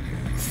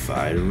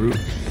 Side route?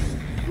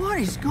 What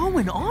is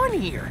going on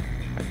here?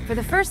 For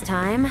the first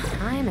time,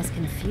 I'm as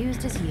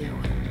confused as you.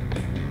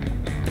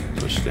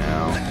 Push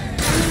down.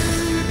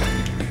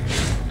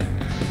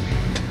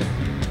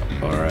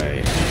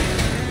 Alright.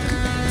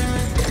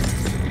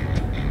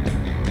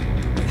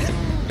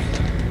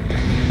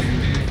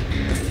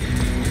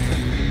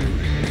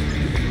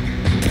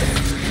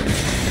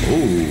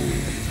 Ooh.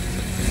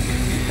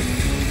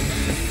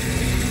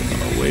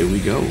 Away we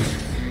go.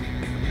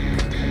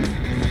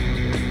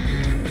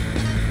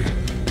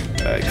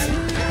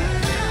 Excellent.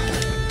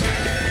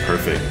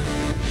 Perfect.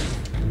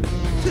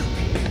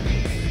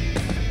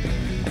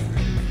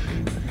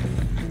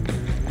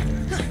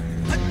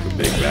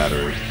 Big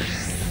battery.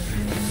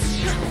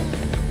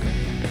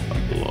 Oh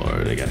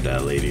Lord, they got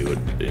that lady with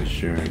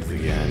insurance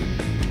again.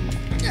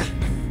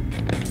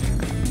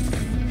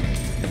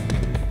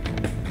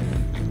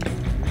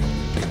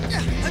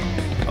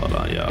 Hold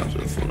on, y'all.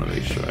 Just want to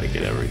make sure I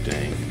get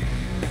everything.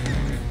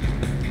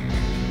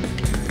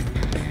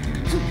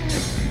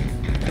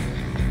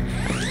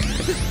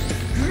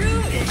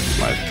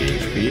 Life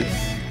gauge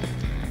piece.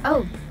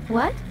 Oh,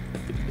 what?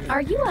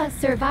 Are you a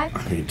survivor?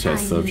 I mean,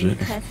 test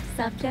subject. Test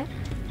subject?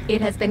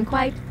 It has been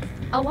quite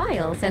a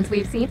while since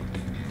we've seen.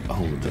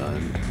 Oh,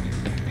 done.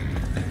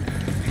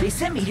 They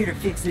sent me here to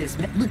fix this,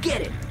 man. Look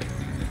at it.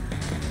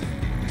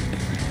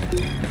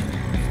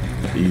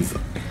 These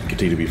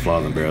continue to be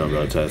flaws in barrel and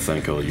robot test.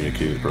 Senko,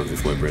 Unicube, purposely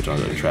exploit bridge on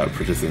the trap.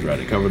 Participants tried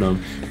to cover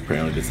them.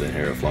 Apparently, this is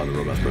inherent flaw in the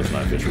robot's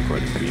personal fish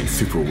recording as being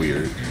super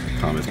weird.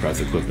 Comments price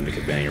equipping the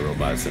companion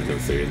robot Senko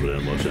series with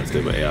an emotion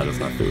unstable AI does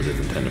not fit with its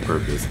intended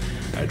purpose.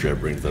 I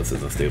dread brings us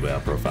as unstable AI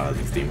profiles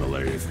and steam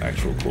hilarious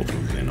actual culture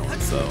movement on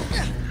so.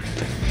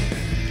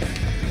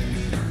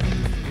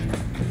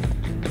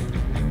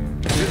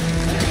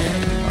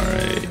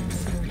 Alright.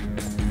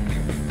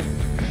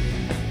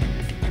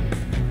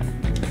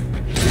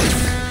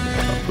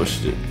 I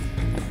pushed it.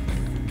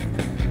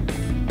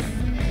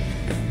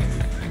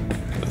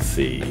 Let's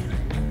see.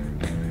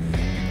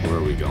 Where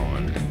are we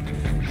going?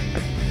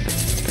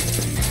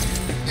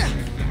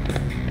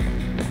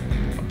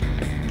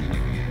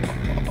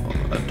 Oh,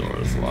 that door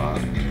is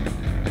locked.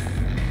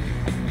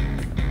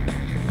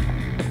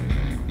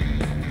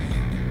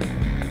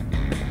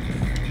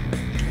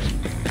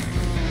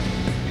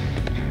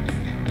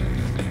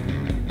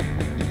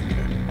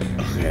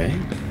 Okay.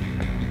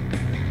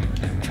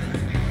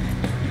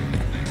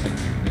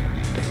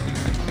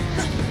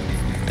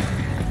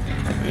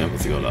 Yeah,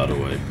 let's go the other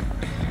way.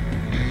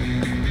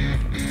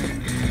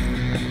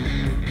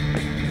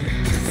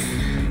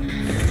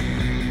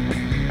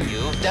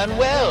 You've done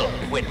well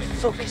when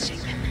focusing.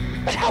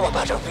 But how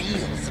about a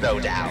real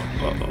throwdown?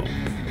 Uh-oh.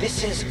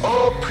 This is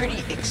all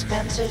pretty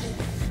expensive.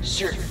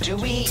 Sir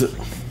Dewey?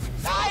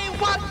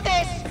 want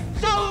this,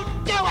 so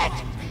do it!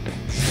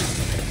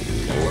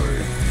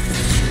 Lord.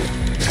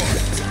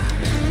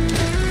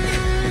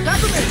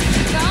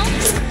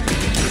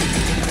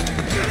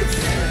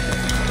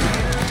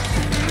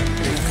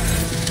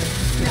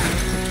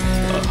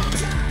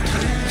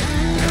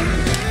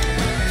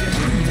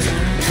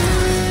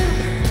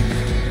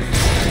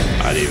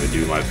 I didn't even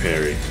do my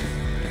parry.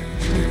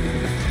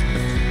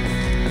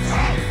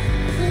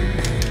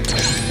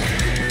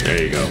 There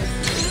you go.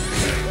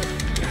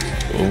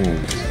 Boom.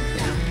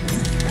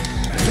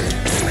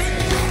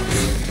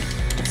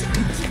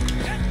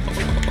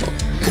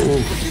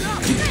 Oh.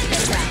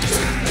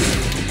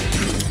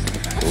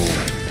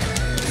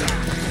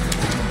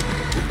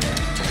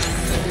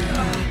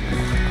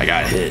 I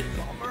got hit.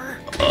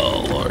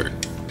 Oh Lord.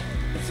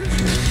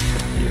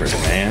 You heard the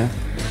man?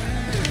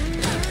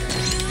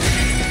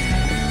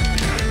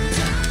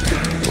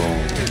 Boom.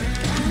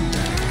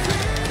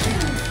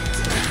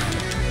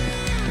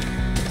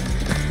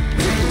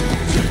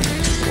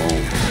 Boom.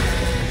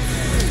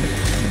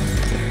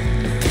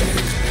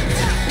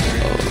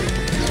 Oh.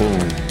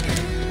 Boom.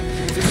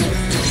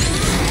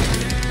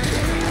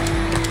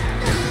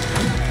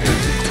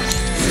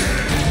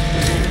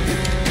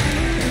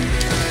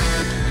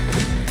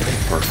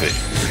 Perfect.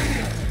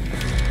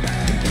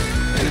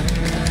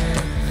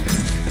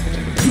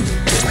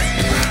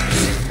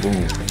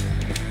 Boom.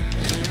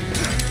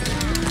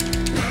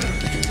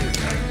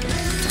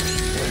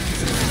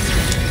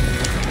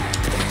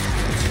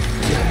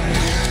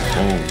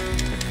 Boom.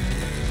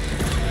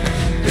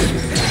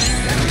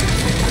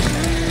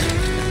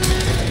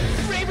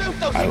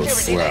 I would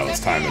swear I was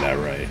timing that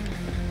right.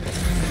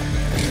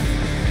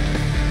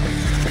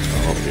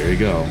 Oh, here we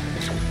go.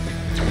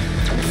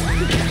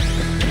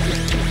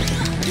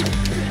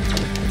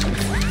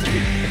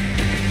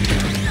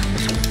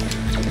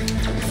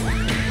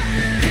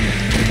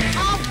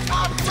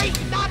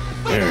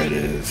 There it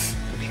is.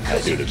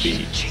 Because do the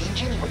beat.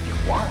 Changing what you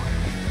want.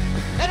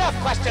 Enough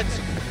questions.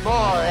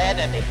 More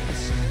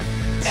enemies.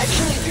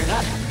 Actually, they're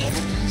not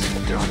enemies,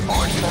 but they're on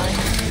our side.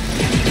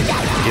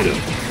 Get him.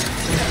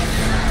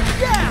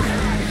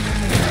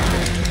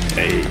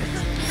 Hey.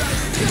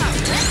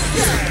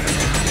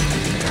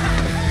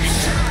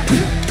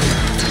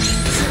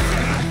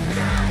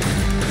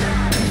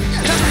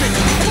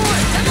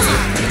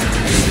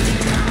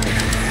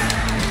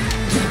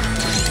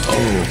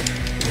 Oh.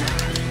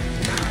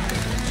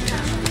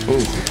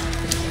 Oh.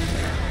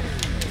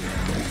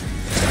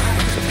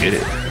 Get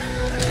it.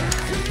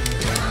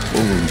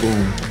 Boom,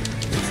 boom.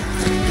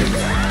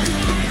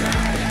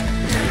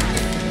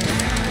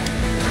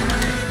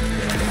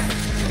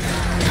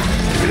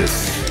 Look at this.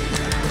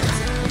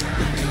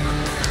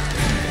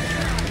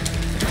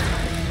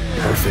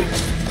 Perfect.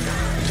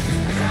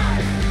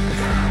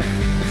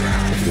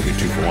 It's gonna be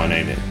 2 for 1,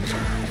 ain't it?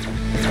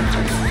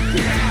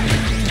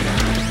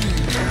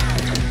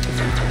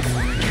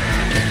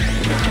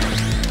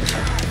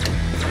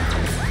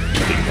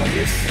 Think about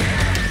this.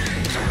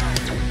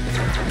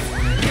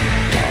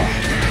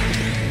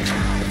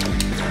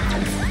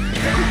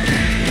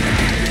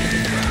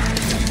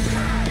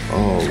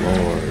 Oh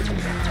Lord.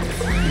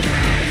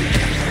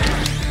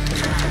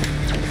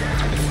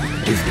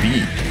 This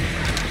beat.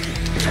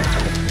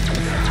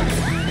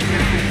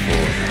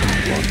 4,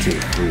 1, 2,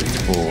 3,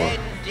 4.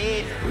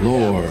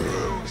 Lord.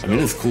 I mean,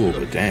 it's cool,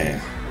 but dang.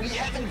 We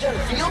haven't done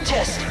field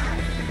testing.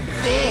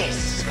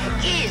 This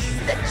is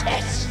the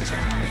test.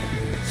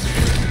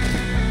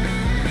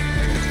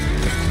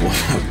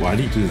 Why'd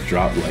he just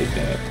drop like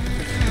that?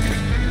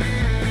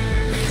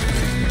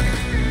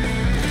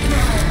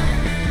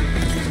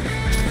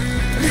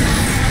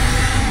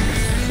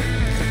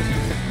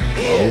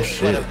 Oh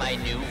shit. One of my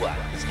new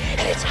ones,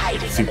 and it's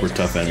hiding. Super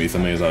tough enemy.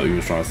 Something is out. You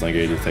were trying to sling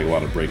gauges, take a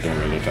while to break down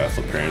regular attacks,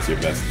 so parents your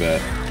best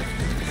bet.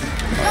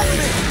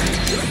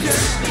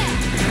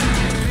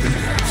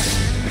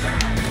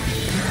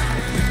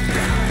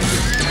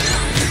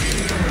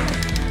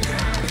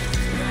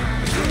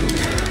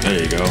 There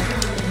you go.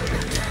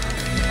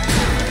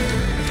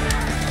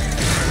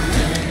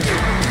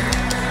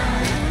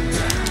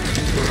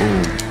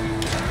 Boom.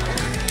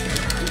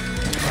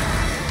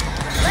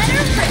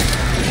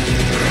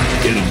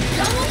 Get him.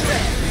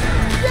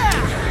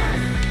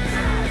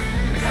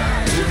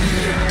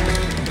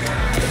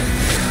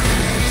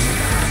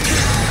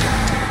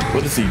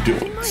 What is he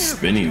doing?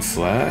 Spinning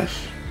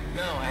slash?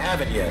 No, I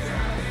haven't yet.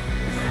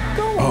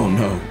 Oh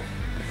no.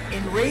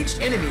 Enraged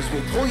enemies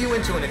will pull you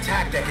into an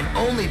attack that can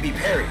only be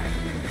parried.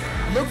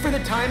 Look for the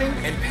timing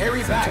and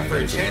parry back for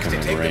a chance to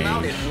take them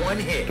out in one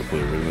hit. Deploy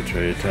a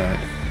rudimentary attack.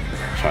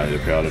 Try to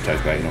parry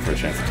attacks back for a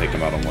chance to take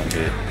them out on one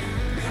hit.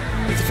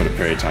 Listen for the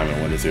parry timing.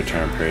 When it's your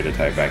turn, parry to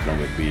attack back on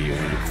with B.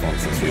 When you perform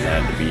successfully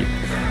land the beat.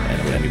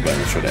 And with any button,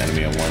 destroy the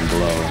enemy in one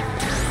blow.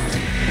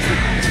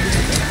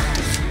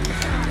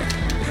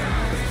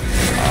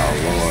 Oh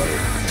Lord.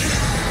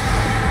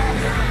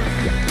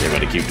 They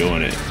better keep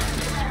doing it.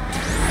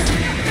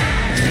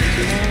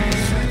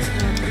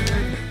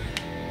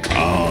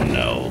 Oh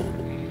no.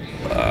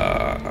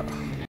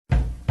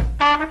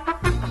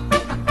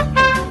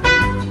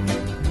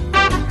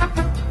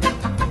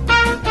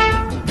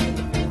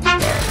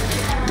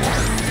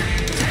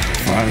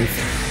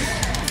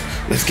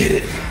 viciousfolife. Let's get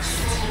it.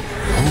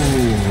 Oh.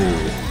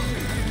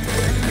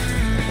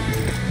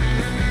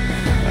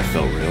 That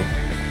felt real.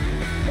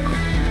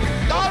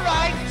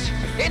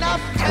 Alright,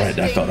 enough testing. Alright,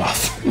 that felt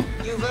awesome.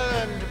 You've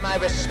earned my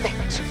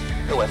respect,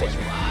 whoever you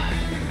are.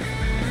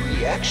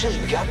 You actually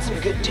got some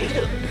good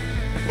data.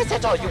 Is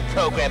that all you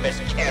programmers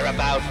care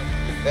about?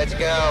 Let's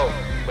go.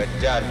 We're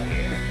done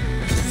here.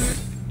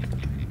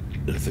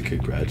 There's a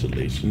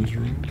congratulations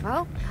room.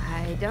 Well,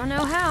 I don't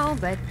know how,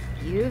 but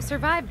you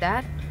survived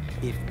that.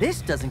 If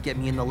this doesn't get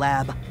me in the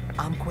lab,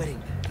 I'm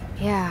quitting.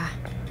 Yeah,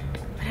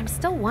 but I'm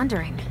still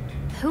wondering,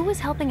 who was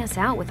helping us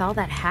out with all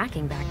that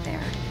hacking back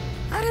there?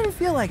 I didn't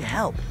feel like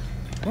help.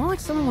 More like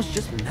someone was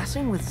just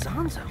messing with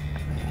Zanzo.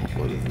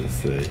 What does this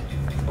say?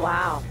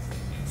 Wow.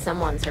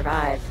 Someone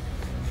survived.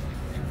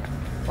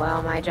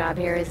 Well, my job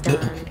here is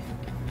done.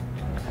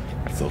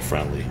 So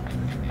friendly.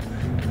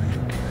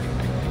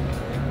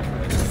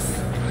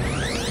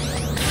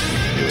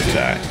 New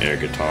attack, air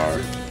guitar.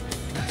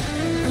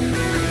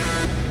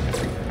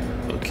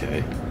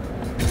 Okay.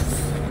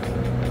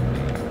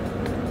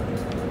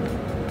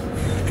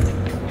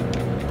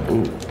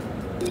 Ooh.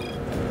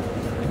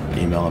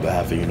 Email on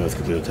behalf of UNO's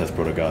completed test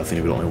protocol. Seem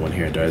to be the only one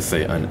here. Dare I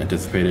say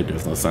unanticipated?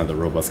 There's no sign the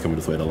robot's coming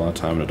this way in a long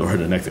time, and the door to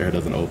the next area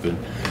doesn't open.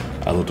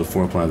 I looked at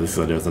floor plans and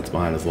said there's nothing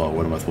behind us. Well,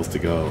 where am I supposed to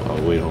go?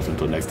 I'll wait hopefully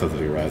until next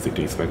testing arrives.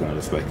 To expect an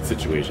unexpected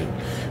situation.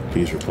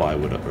 Please reply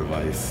with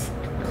advice.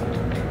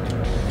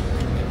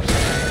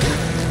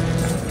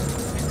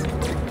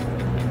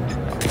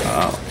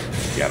 Wow.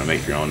 You gotta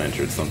make your own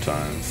entrance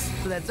sometimes.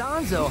 So that's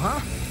Zanzo, huh?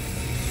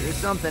 Sure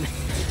something.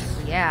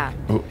 Yeah.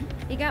 Oh.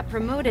 He got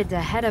promoted to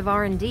head of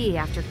R&D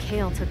after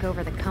Kale took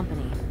over the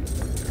company.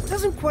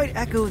 Doesn't quite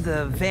echo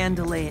the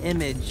Vandalay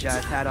image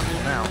I've had up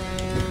till now.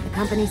 The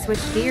company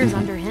switched gears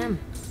under him,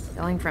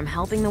 going from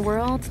helping the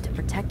world to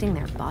protecting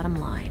their bottom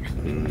line.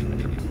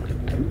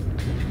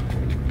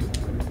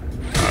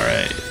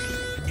 Alright.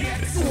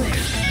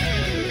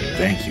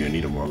 Thank you, I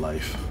need more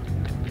life.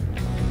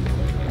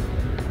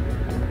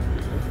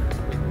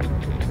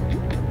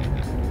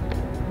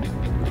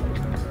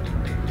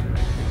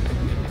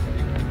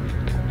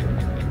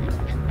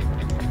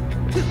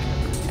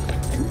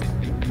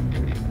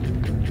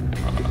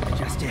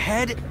 Just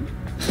ahead.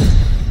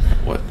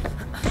 What?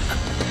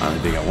 I don't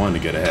think I wanted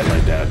to get ahead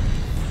like that.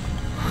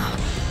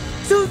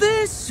 So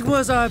this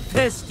was our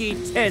pesky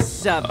test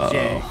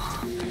subject.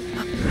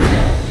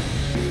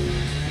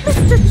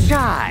 Mr.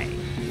 Chai,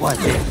 was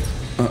it?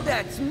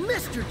 That's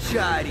Mr.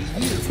 Chai to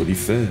you. That's what he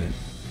said.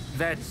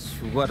 That's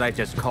what I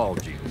just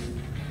called you.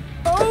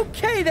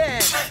 Okay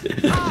then.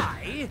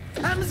 I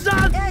am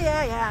Zanzo.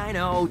 Yeah, I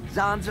know.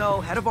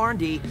 Zanzo, head of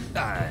R&D.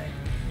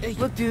 Hey,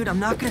 look, dude, I'm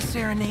not gonna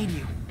serenade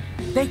you.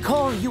 They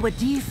call you a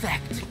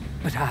defect,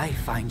 but I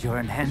find your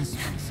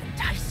enhancements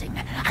enticing.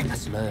 I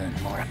must learn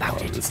more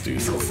about it. This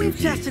dude's so We've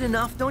freaky. tested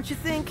enough, don't you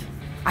think?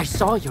 I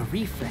saw your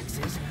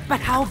reflexes, but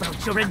how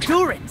about your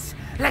endurance?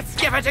 Let's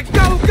give it a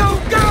go, go,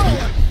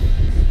 go!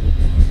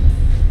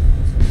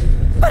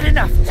 But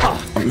enough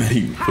talk. I mean,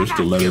 he pushed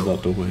the letters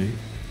out the way.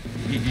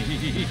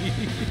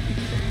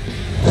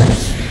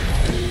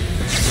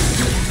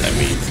 That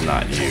means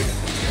not you.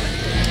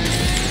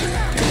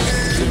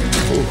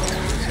 Ooh.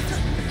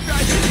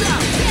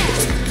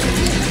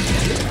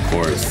 Of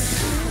course.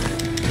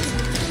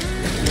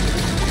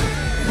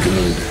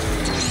 Good.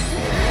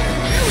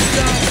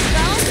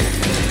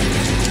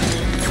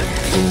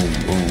 Boom,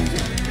 boom.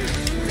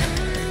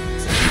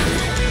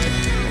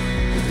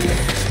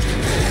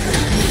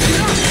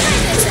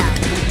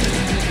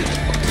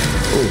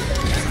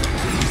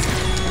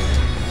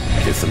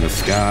 Kiss in the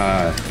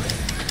sky.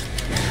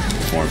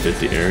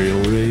 450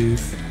 aerial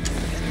raise.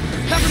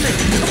 Government,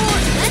 come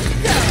on, let's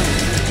go!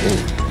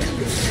 Ooh.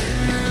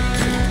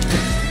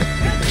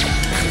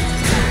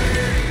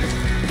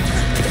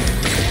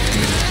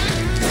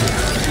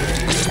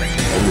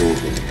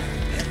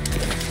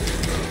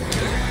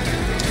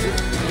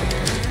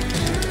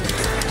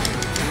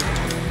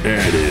 There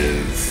it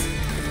is.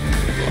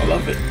 I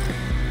love it.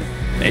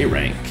 A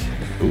rank.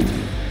 Ooh.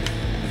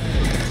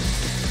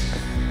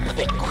 A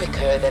bit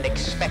quicker than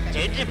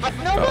expected, but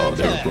no matter. Oh,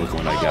 they were broke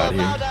when I got How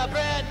here. about a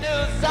brand new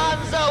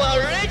Zanzo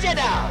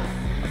original?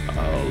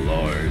 Oh,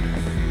 Lord.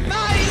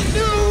 My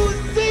new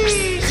Z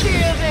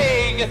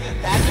shielding!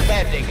 That's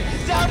pending.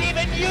 Don't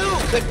even you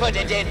could put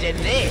a dent in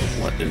this.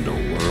 What in the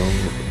world?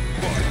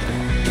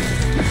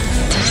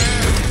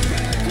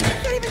 I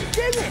can't even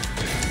dig it!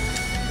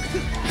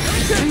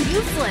 You're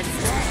useless.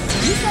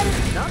 You said it,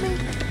 not me.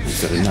 You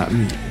said it, not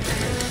me.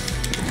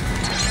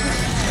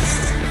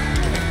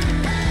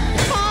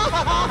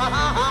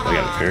 I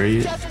gotta parry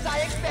it. Just as I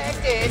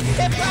expected.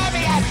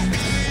 Impervious!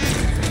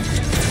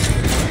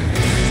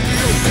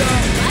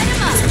 Light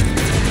him up.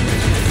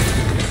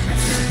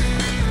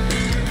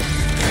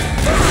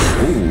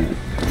 Ooh.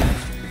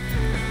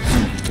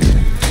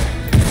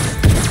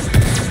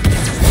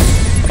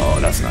 Oh,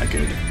 that's not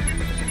good.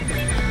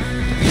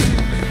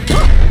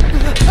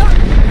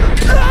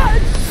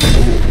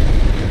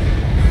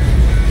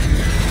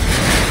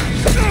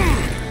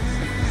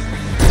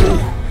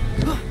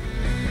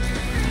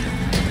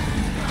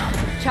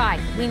 Chai,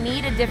 we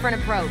need a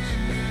different approach.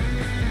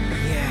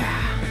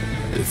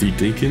 Yeah. Is he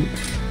thinking?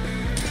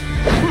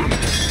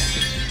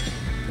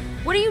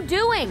 What are you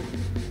doing?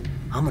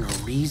 I'm gonna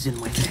reason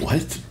with it.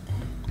 What?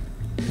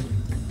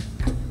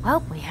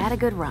 Well, we had a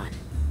good run.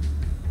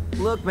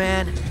 Look,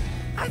 man,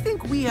 I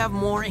think we have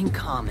more in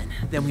common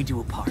than we do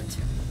apart.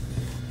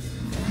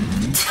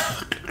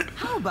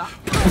 How about...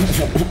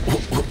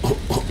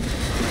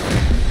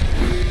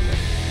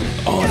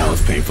 Oh, that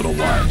was painful to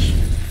watch.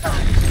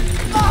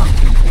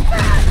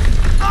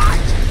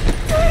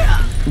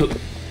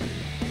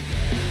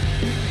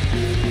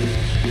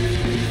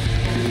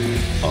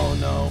 Oh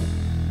no.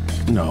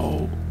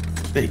 No.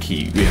 They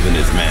keep giving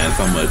this man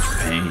so much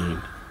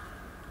pain.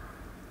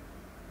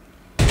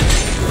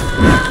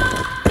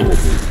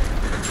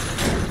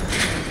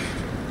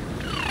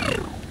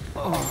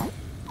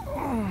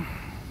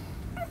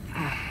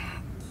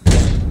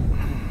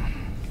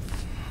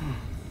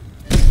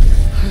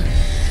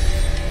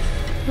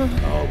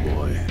 Oh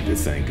boy,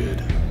 this ain't good.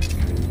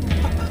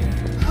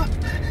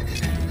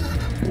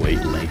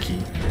 Wait,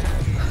 Lanky.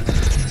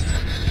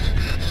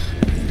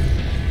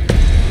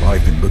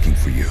 I've been looking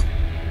for you.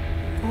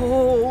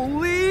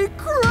 Holy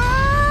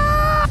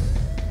crap!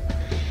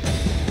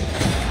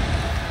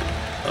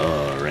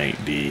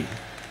 Rank D.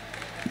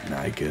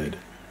 Not good.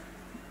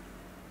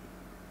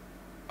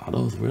 All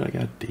those, where I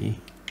got D?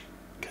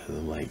 Because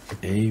I'm like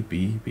A,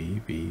 B,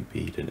 B, B,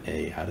 B, then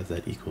A. How does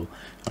that equal?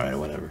 Alright,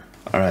 whatever.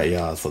 Alright,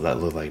 y'all, so that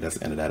looks like that's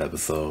the end of that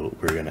episode.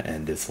 We're gonna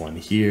end this one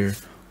here.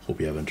 Hope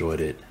you have enjoyed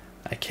it.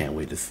 I can't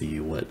wait to see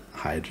what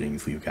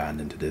hijinks we've gotten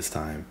into this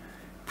time.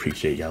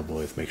 Appreciate y'all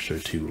boys. Make sure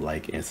to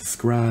like and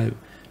subscribe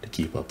to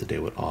keep up to date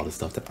with all the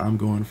stuff that I'm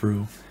going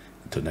through.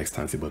 Until next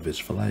time, see about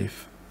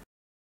Viciousfolife.